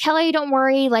 like, Kelly, don't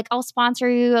worry, like, I'll sponsor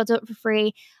you, I'll do it for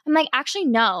free. I'm like, actually,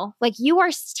 no, like, you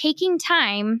are taking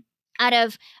time out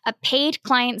of a paid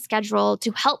client schedule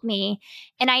to help me.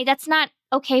 And that's not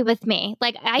okay with me.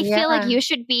 Like, I feel like you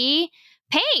should be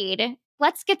paid.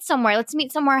 Let's get somewhere. Let's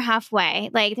meet somewhere halfway.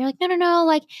 Like, they're like, no,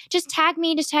 like, just tag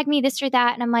me, this or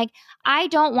that. And I'm like, I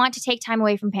don't want to take time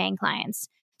away from paying clients.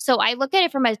 So I look at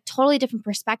it from a totally different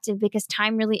perspective because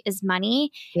time really is money.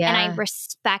 Yeah. And I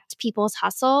respect people's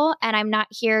hustle. And I'm not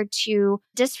here to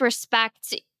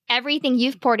disrespect everything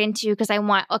you've poured into because I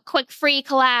want a quick free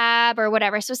collab or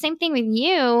whatever. So same thing with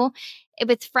you,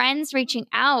 with friends reaching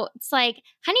out. It's like,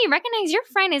 honey, recognize your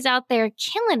friend is out there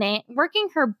killing it, working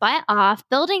her butt off,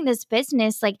 building this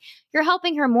business. Like, you're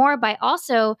helping her more by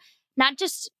also not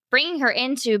just bringing her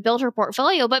in to build her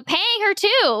portfolio, but paying her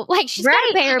too. Like, she's got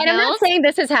to pay her bills. And I'm not saying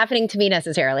this is happening to me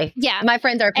necessarily. Yeah. My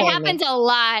friends are paying me. It happens a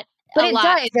lot. But it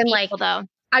does. And people, like, though.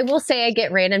 I will say I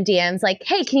get random DMs like,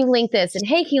 hey, can you link this? And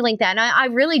hey, can you link that? And I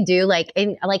really do like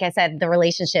I said, the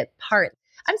relationship part.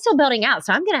 I'm still building out.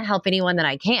 So I'm going to help anyone that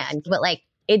I can. But like,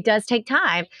 it does take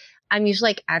time. I'm usually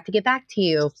like, I have to get back to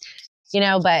you,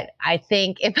 but I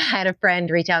think if I had a friend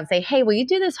reach out and say, hey, will you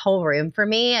do this whole room for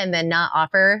me and then not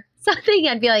offer something?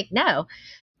 I'd be like, no,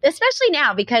 especially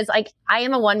now because like I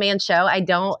am a one-man show. I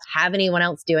don't have anyone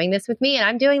else doing this with me and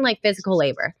I'm doing like physical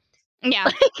labor. Yeah.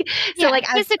 Like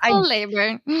physical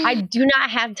labor. I do not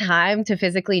have time to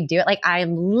physically do it. Like I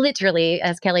am literally,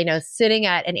 as Kelly knows, sitting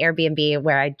at an Airbnb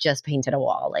where I just painted a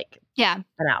wall like an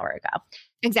hour ago.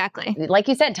 Exactly. Like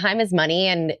you said, time is money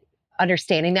and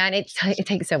understanding that it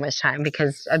takes so much time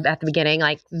because at the beginning,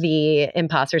 like the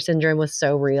imposter syndrome was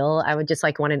so real. I would just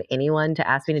like wanted anyone to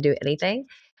ask me to do anything.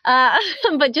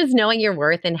 But just knowing your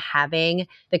worth and having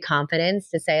the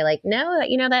confidence to say like, no,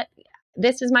 that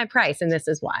this is my price and this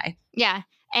is why. Yeah.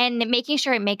 And making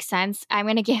sure it makes sense. I'm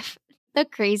going to give the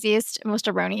craziest, most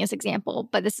erroneous example,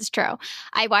 but this is true.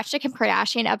 I watched a Kim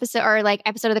Kardashian episode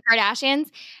of the Kardashians,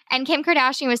 and Kim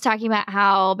Kardashian was talking about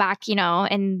how back,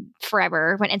 in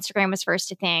forever when Instagram was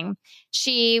first a thing,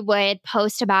 she would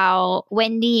post about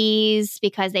Wendy's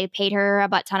because they paid her a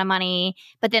butt ton of money.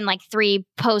 But then like 3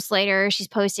 posts later, she's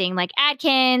posting like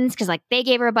Atkins because like they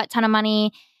gave her a butt ton of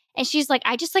money. And she's like,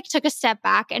 I just like took a step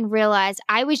back and realized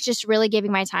I was just really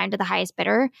giving my time to the highest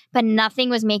bidder, but nothing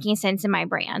was making sense in my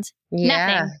brand.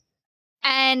 Yeah. Nothing.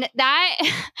 And that,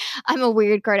 I'm a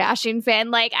weird Kardashian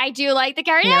fan. Like, I do like the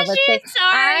Kardashians.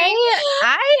 Sorry.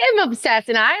 I am obsessed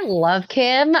and I love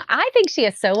Kim. I think she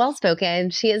is so well spoken.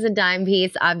 She is a dime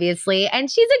piece, obviously, and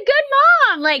she's a good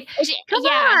mom. Like, come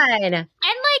on. And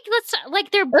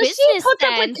like, their business. She puts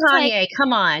up with Kanye.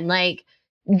 Come on. Like,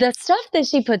 the stuff that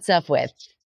she puts up with.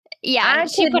 Yeah,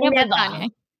 she put up with Kanye.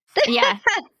 Yeah.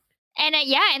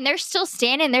 And they're still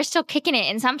standing, they're still kicking it.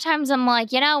 And sometimes I'm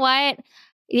like, you know what?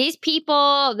 These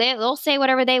people, they'll say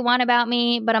whatever they want about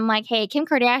me, but I'm like, hey, Kim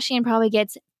Kardashian probably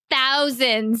gets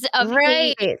thousands of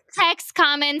hate, text,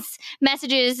 comments,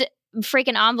 messages,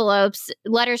 freaking envelopes,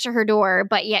 letters to her door,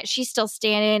 but yet she's still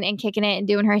standing and kicking it and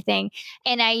doing her thing.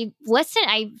 And I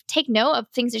take note of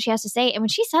things that she has to say. And when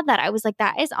she said that, I was like,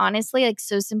 that is honestly like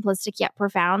so simplistic yet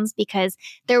profound, because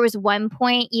there was one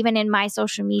point, even in my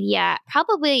social media,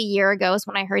 probably a year ago is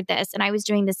when I heard this, and I was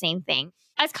doing the same thing.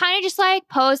 I was kind of just like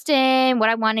posting what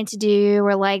I wanted to do,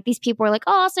 or like these people were like,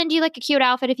 oh, I'll send you like a cute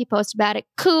outfit if you post about it.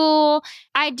 Cool.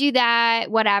 I do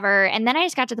that, whatever. And then I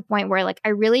just got to the point where like, I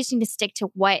really just need to stick to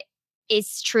what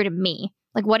is true to me.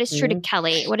 Like what is true to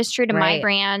Kelly, what is true to my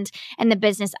brand and the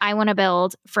business I want to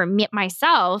build for me,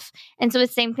 myself. And so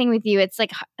it's the same thing with you. It's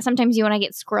like sometimes you want to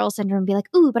get squirrel syndrome and be like,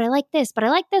 ooh, but I like this, but I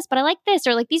like this, but I like this.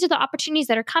 Or like, these are the opportunities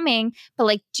that are coming, but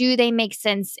like, do they make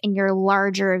sense in your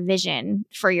larger vision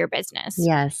for your business?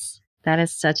 Yes. That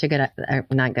is such a good,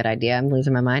 not good idea. I'm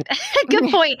losing my mind. Good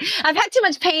point. I've had too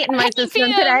much paint in my system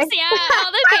today. Yeah,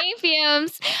 all the paint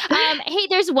fumes. Hey,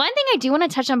 there's one thing I do want to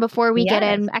touch on before we get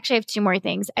in. Actually, I have 2 more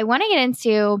things. I want to get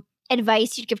into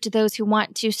advice you'd give to those who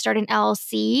want to start an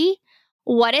LLC.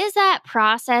 What is that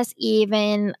process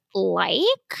even like?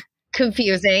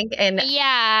 Confusing. And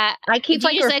I keep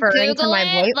like referring to my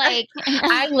boyfriend. Like,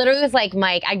 I literally was like,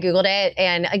 Mike, I Googled it.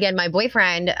 And again, my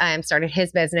boyfriend started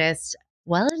his business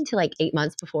well into like 8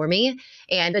 months before me.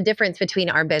 And the difference between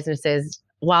our businesses,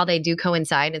 while they do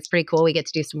coincide, it's pretty cool. We get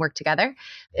to do some work together.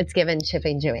 It's given Chip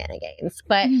and Joanna games,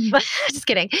 but just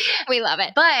kidding. We love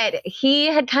it. But he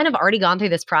had kind of already gone through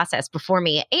this process before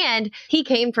me. And he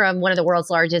came from one of the world's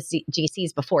largest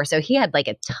GCs before. So he had like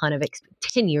a ton of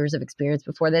 10 years of experience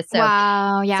before this. So,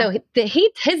 wow. Yeah. So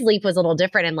his leap was a little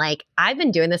different. And like, I've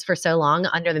been doing this for so long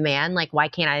under the man. Like, why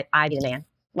can't I be the man?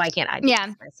 Why can't I do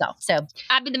this myself? So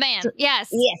I'd be the man. Yes.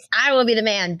 Yes, I will be the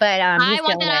man. But I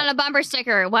want that on a bumper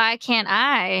sticker. Why can't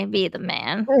I be the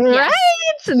man? Right?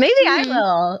 Yes. Maybe I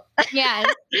will. Yes.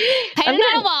 Paint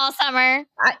it on a wall, Summer.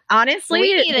 Honestly,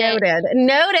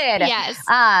 noted. Yes.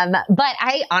 But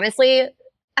I honestly,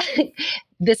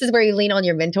 this is where you lean on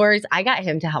your mentors. I got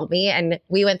him to help me, and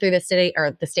we went through the state,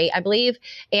 I believe,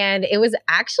 and it was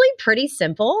actually pretty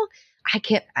simple.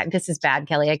 This is bad,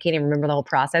 Kelly. I can't even remember the whole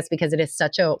process because it is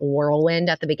such a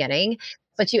whirlwind at the beginning.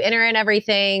 But you enter in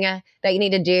everything that you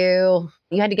need to do.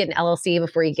 You had to get an LLC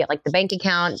before you get like the bank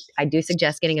account. I do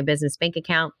suggest getting a business bank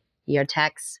account. Your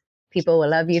tax people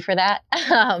will love you for that.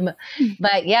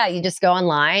 But yeah, you just go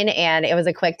online, and it was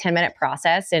a quick 10-minute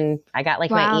process. And I got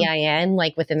like my EIN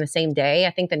like within the same day.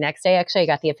 I think the next day, actually, I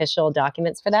got the official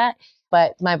documents for that.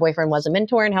 But my boyfriend was a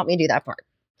mentor and helped me do that part.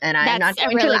 And I'm not a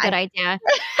really good idea.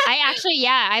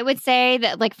 I would say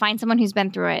that like find someone who's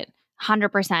been through it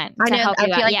 100% to help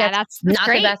you out. Yeah, that's not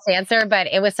great. the best answer, but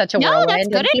it was such a whirlwind. No, that's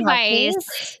good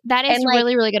advice. That is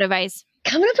really, really good advice.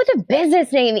 coming up with a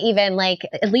business name, even like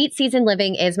Elite Season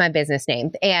Living is my business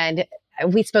name. And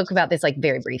we spoke about this like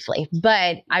very briefly,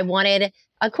 but I wanted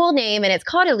a cool name, and it's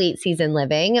called Elite Season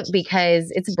Living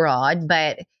because it's broad,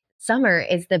 but summer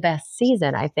is the best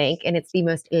season, I think, and it's the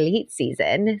most elite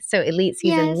season. So Elite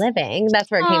Season Living,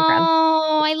 that's where it came from.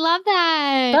 Oh, I love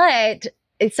that.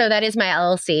 But so that is my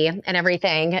LLC and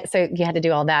everything. So you had to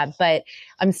do all that. But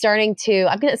I'm going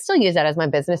to still use that as my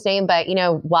business name. But,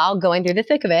 while going through the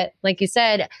thick of it, like you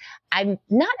said, I'm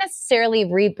not necessarily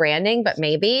rebranding, but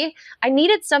maybe I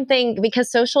needed something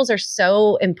because socials are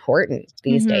so important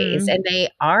these days and they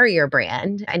are your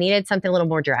brand. I needed something a little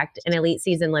more direct and Elite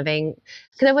Season Living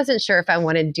because I wasn't sure if I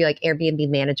wanted to do like Airbnb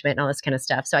management and all this kind of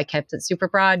stuff. So I kept it super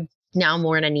broad. Now I'm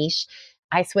more in a niche.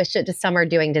 I switched it to Summer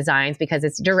Doing Designs because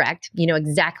it's direct. You know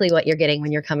exactly what you're getting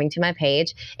when you're coming to my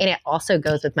page. And it also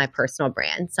goes with my personal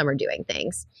brand, Summer Doing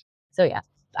Things. So yeah,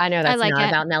 I know that's not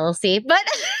about an LLC, but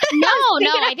no,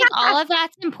 I think all of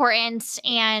that's important.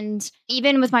 And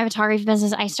even with my photography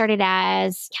business, I started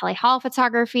as Kelly Hall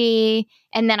Photography,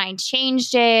 and then I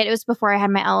changed it. It was before I had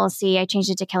my LLC. I changed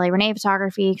it to Kelly Renee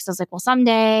Photography because I was like, well,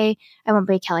 someday I won't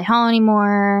be Kelly Hall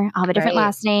anymore. I'll have a different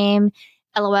last name.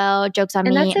 LOL, jokes on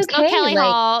me. That's okay. Still Kelly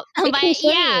Hall. It can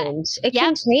change. It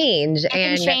can change. It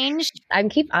can change. I'm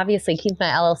obviously keep my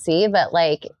LLC, but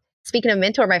like speaking of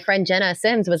mentor, my friend Jenna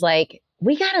Sims was like,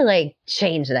 we got to like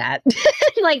change that.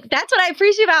 Like, that's what I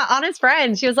appreciate about Honest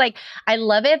Friends. She was like, I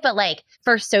love it, but like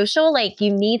for social, like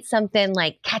you need something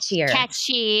like catchier.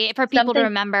 Catchy for people to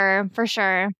remember, for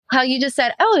sure. How you just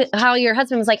said, how your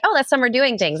husband was like, oh, that's Summer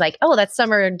Doing Things. Like, oh, that's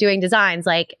Summer Doing Designs.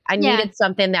 Like I needed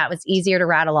something that was easier to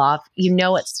rattle off. You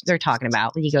know what they're talking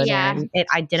about when you go there and it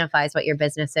identifies what your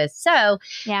business is. So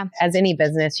as any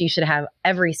business, you should have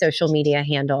every social media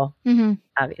handle,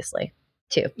 obviously.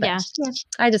 Too. But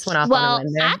I just went off on a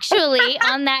limb there. Actually,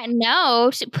 on that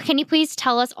note, can you please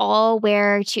tell us all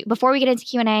before we get into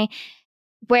Q&A,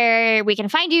 where we can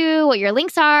find you, what your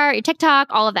links are, your TikTok,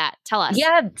 all of that. Tell us.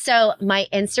 Yeah. So my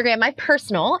Instagram, my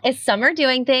personal is Summer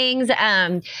Doing Things.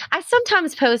 I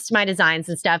sometimes post my designs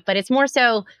and stuff, but it's more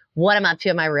so what I'm up to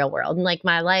in my real world and like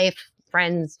my life,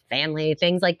 friends, family,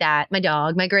 things like that. My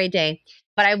dog, my great day.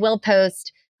 But I will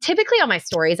post typically on my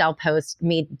stories, I'll post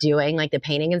me doing like the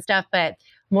painting and stuff, but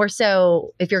more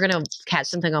so if you're going to catch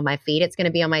something on my feed, it's going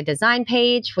to be on my design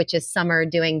page, which is Summer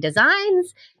Doing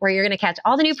Designs, where you're going to catch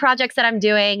all the new projects that I'm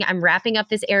doing. I'm wrapping up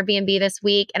this Airbnb this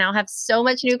week and I'll have so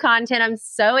much new content I'm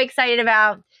so excited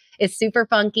about. It's super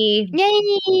funky.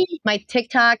 Yay! My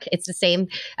TikTok, it's the same.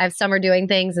 I have Summer Doing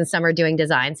Things and Summer Doing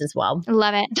Designs as well.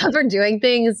 Love it. Summer Doing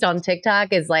Things on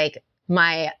TikTok is like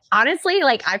honestly,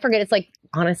 like I forget, it's like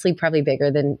honestly probably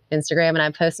bigger than Instagram. And I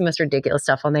post the most ridiculous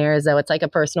stuff on there as though it's like a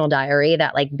personal diary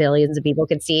that like billions of people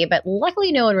could see. But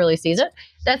luckily no one really sees it.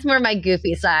 That's more my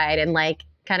goofy side and like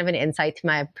kind of an insight to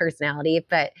my personality.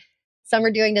 But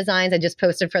Summer Doing Designs, I just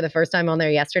posted for the first time on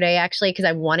there yesterday, actually, because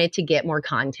I wanted to get more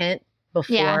content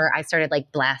before I started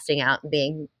like blasting out and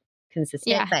being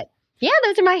consistent. Yeah. But yeah,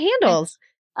 those are my handles.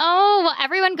 Oh, well,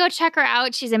 everyone go check her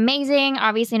out. She's amazing.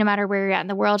 Obviously, no matter where you're at in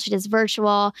the world, she does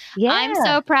virtual. Yeah. I'm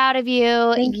so proud of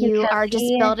you. Thank you, You are just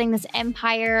building this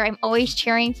empire. I'm always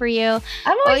cheering for you.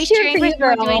 I'm always cheering for you,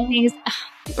 girl. Doing things.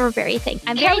 We're very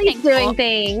thankful. Kelly's doing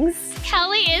things.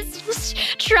 Kelly is just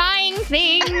trying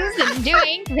things and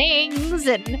doing things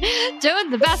and doing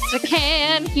the best I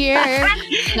can here.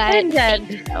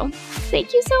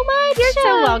 Thank you so much. You're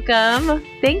so welcome.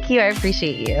 Thank you. I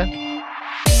appreciate you.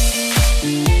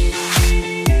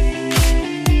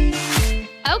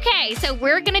 Okay, so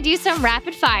we're going to do some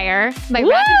rapid fire. By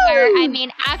rapid fire, I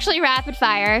mean actually rapid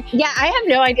fire. Yeah, I have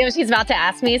no idea what she's about to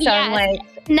ask me, so I'm like...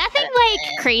 Nothing like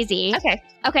crazy.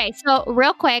 Okay, so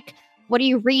real quick, what are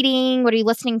you reading? What are you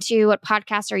listening to? What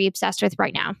podcasts are you obsessed with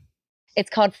right now? It's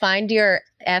called Find Your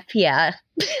F, yeah.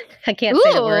 I can't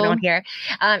say the word on here.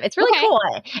 It's really cool.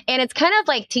 And it's kind of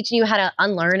like teaching you how to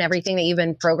unlearn everything that you've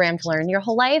been programmed to learn your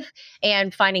whole life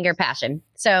and finding your passion.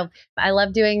 So I love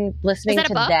listening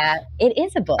to that. It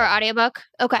is a book. Or audiobook?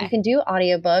 Okay. You can do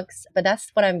audiobooks, but that's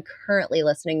what I'm currently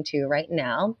listening to right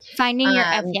now. Finding your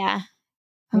F, yeah.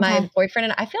 Okay. My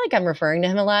boyfriend and I feel like I'm referring to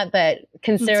him a lot, but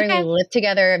considering we live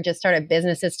together, I've just started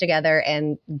businesses together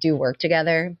and do work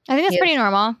together. I think that's pretty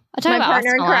normal. My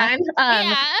partner in crime.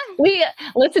 We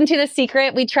listened to The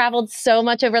Secret. We traveled so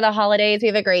much over the holidays. We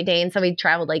have a Great Dane, so we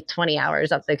traveled like 20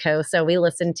 hours up the coast. So we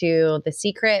listened to The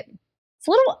Secret. It's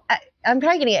a little, I'm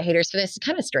probably going to get haters for this. It's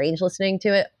kind of strange listening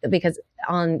to it because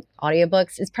on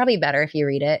audiobooks, it's probably better if you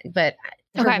read it, but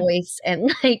her voice and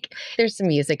like there's some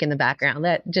music in the background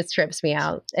that just trips me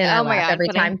out and I laugh every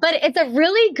time. But it's a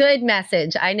really good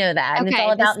message. I know that. And it's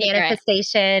all about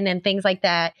manifestation and things like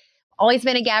that. always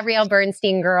been a Gabrielle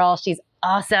Bernstein girl. She's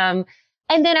awesome.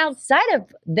 And then outside of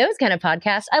those kind of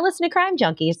podcasts, I listen to Crime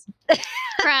Junkies.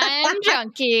 Crime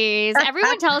Junkies.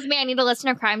 Everyone tells me I need to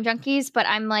listen to Crime Junkies, but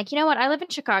I'm like, you know what? I live in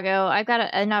Chicago. I've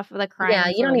got enough of the crime. Yeah,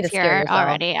 you don't need to scare yourself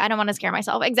already. I don't want to scare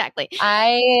myself. Exactly.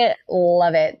 I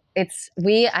love it.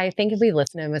 I think we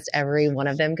listen to almost every one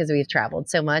of them because we've traveled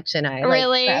so much, and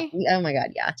really. Oh my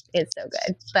god, yeah, it's so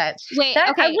good. But wait,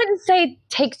 okay. I wouldn't say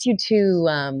takes you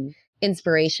to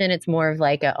inspiration. It's more of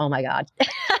like a, oh my god.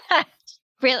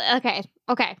 Really?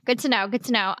 Okay. Good to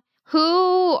know.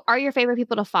 Who are your favorite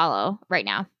people to follow right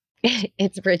now?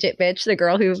 It's Bridget Bitch, the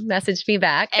girl who messaged me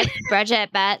back. It's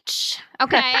Bridget Bitch.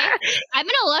 Okay. I'm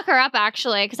gonna look her up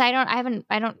actually because I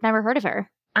never heard of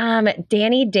her.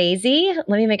 Danny Daisy.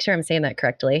 Let me make sure I'm saying that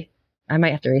correctly. I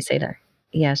might have to re-say that.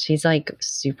 Yeah, she's like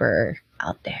super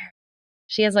out there.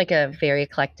 She has like a very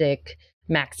eclectic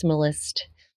maximalist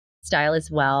style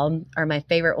as well, are my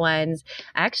favorite ones.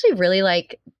 I actually really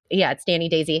like, it's Danny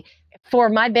Daisy. For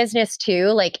my business too,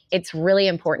 like it's really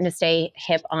important to stay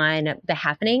hip on the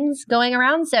happenings going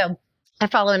around. So I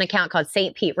follow an account called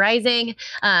St. Pete Rising.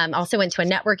 Also went to a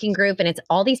networking group, and it's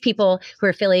all these people who are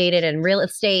affiliated in real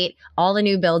estate, all the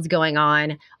new builds going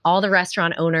on, all the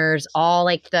restaurant owners, all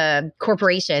like the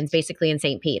corporations basically in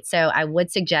St. Pete. So I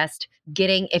would suggest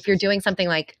if you're doing something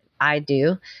like I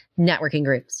do, networking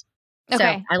groups. Okay.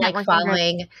 So I like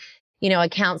following,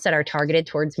 accounts that are targeted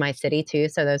towards my city too.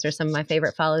 So those are some of my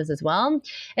favorite follows as well.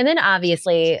 And then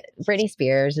obviously Britney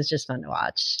Spears is just fun to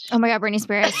watch. Oh my God, Britney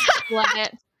Spears. Love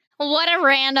it. What a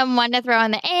random one to throw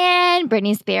in the end.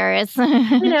 Britney Spears.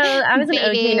 I was an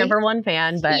OG number one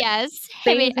fan, but yes.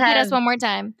 Hit us one more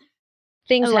time.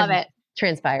 Things I love it.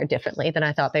 Transpired differently than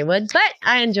I thought they would, but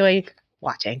I enjoy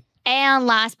watching. And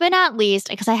last but not least,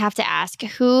 because I have to ask,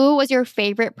 who was your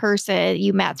favorite person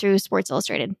you met through Sports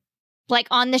Illustrated? Like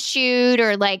on the shoot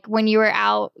or like when you were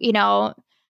out,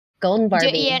 Golden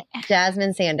Barbie,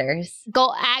 Jasmine Sanders.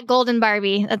 At Golden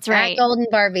Barbie. That's right. At Golden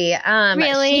Barbie.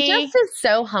 Really? She just is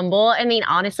so humble. I mean,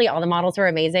 honestly, all the models were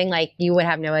amazing. Like you would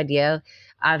have no idea,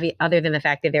 other than the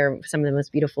fact that they're some of the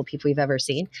most beautiful people you've ever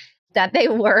seen, that they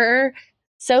were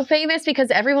so famous because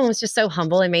everyone was just so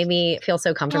humble and made me feel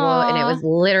so comfortable. Aww. And it was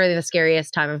literally the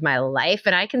scariest time of my life.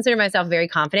 And I consider myself very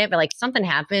confident, but like something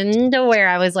happened where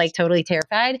I was like totally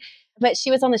terrified. But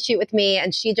she was on the shoot with me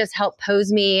and she just helped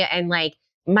pose me, and like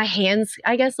my hands,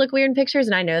 I guess, look weird in pictures.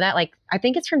 And I know that, like, I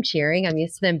think it's from cheering. I'm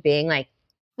used to them being like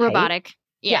robotic. Hype.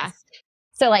 Yeah. Yes.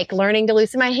 So like learning to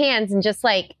loosen my hands and just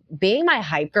like being my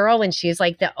hype girl when she's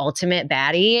like the ultimate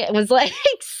baddie, it was like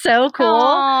so cool.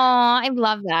 Oh, I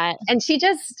love that. And she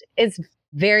just is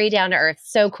very down to earth.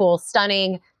 So cool.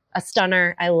 Stunning. A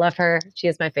stunner. I love her. She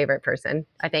is my favorite person,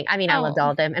 I think. I mean, I loved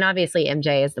all of them. And obviously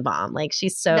MJ is the bomb. Like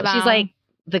she's like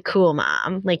the cool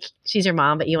mom. Like she's your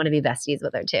mom, but you want to be besties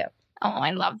with her too. Oh,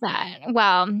 I love that.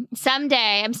 Well,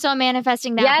 someday I'm still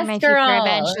manifesting that for my future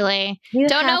eventually.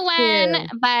 Don't know when,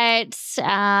 but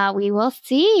we will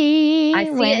see. I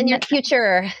see it in your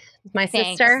future, my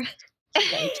sister.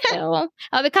 Thank you.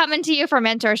 I'll be coming to you for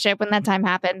mentorship when that time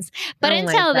happens. But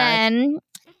until then,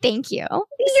 thank you.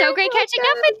 So great catching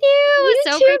up with you.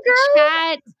 So great to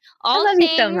chat. I love you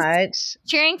so much.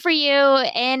 Cheering for you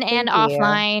in and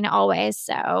offline always.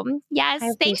 So yes,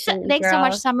 thanks so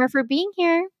much, Summer, for being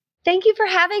here. Thank you for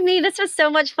having me. This was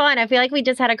so much fun. I feel like we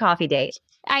just had a coffee date.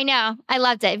 I know. I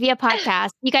loved it via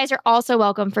podcast. You guys are also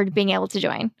welcome for being able to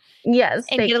join. Yes.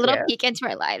 And get a little peek into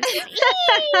our lives.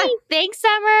 Thanks,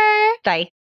 Summer. Bye.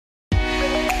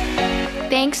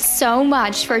 Thanks so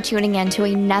much for tuning in to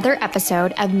another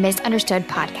episode of Misunderstood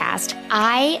Podcast.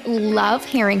 I love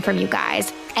hearing from you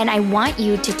guys, and I want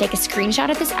you to take a screenshot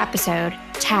of this episode,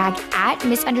 tag at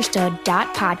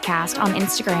misunderstood.podcast on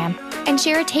Instagram, and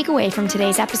share a takeaway from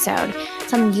today's episode.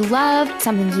 Something you loved,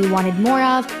 something you wanted more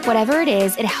of, whatever it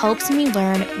is, it helps me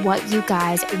learn what you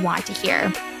guys want to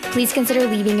hear. Please consider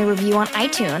leaving a review on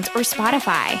iTunes or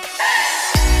Spotify.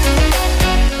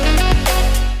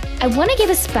 I want to give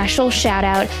a special shout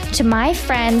out to my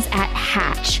friends at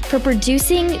Hatch for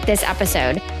producing this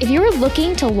episode. If you're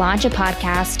looking to launch a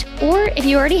podcast, or if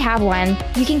you already have one,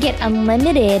 you can get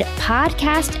unlimited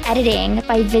podcast editing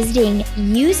by visiting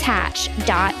usehatch.fm.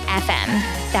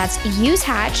 That's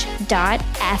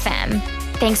usehatch.fm.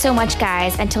 Thanks so much,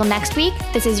 guys. Until next week,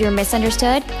 this is your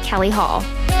Misunderstood, Kelly Hall.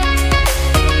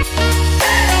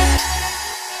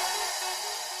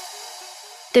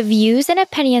 The views and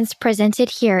opinions presented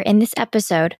here in this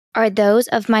episode are those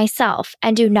of myself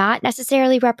and do not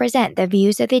necessarily represent the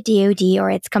views of the DoD or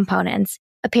its components.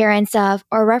 Appearance of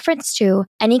or reference to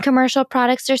any commercial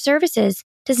products or services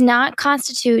does not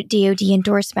constitute DoD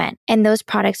endorsement in those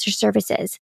products or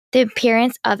services. The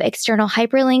appearance of external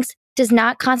hyperlinks does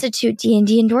not constitute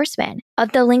D&D endorsement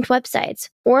of the linked websites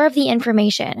or of the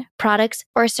information, products,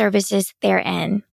 or services therein.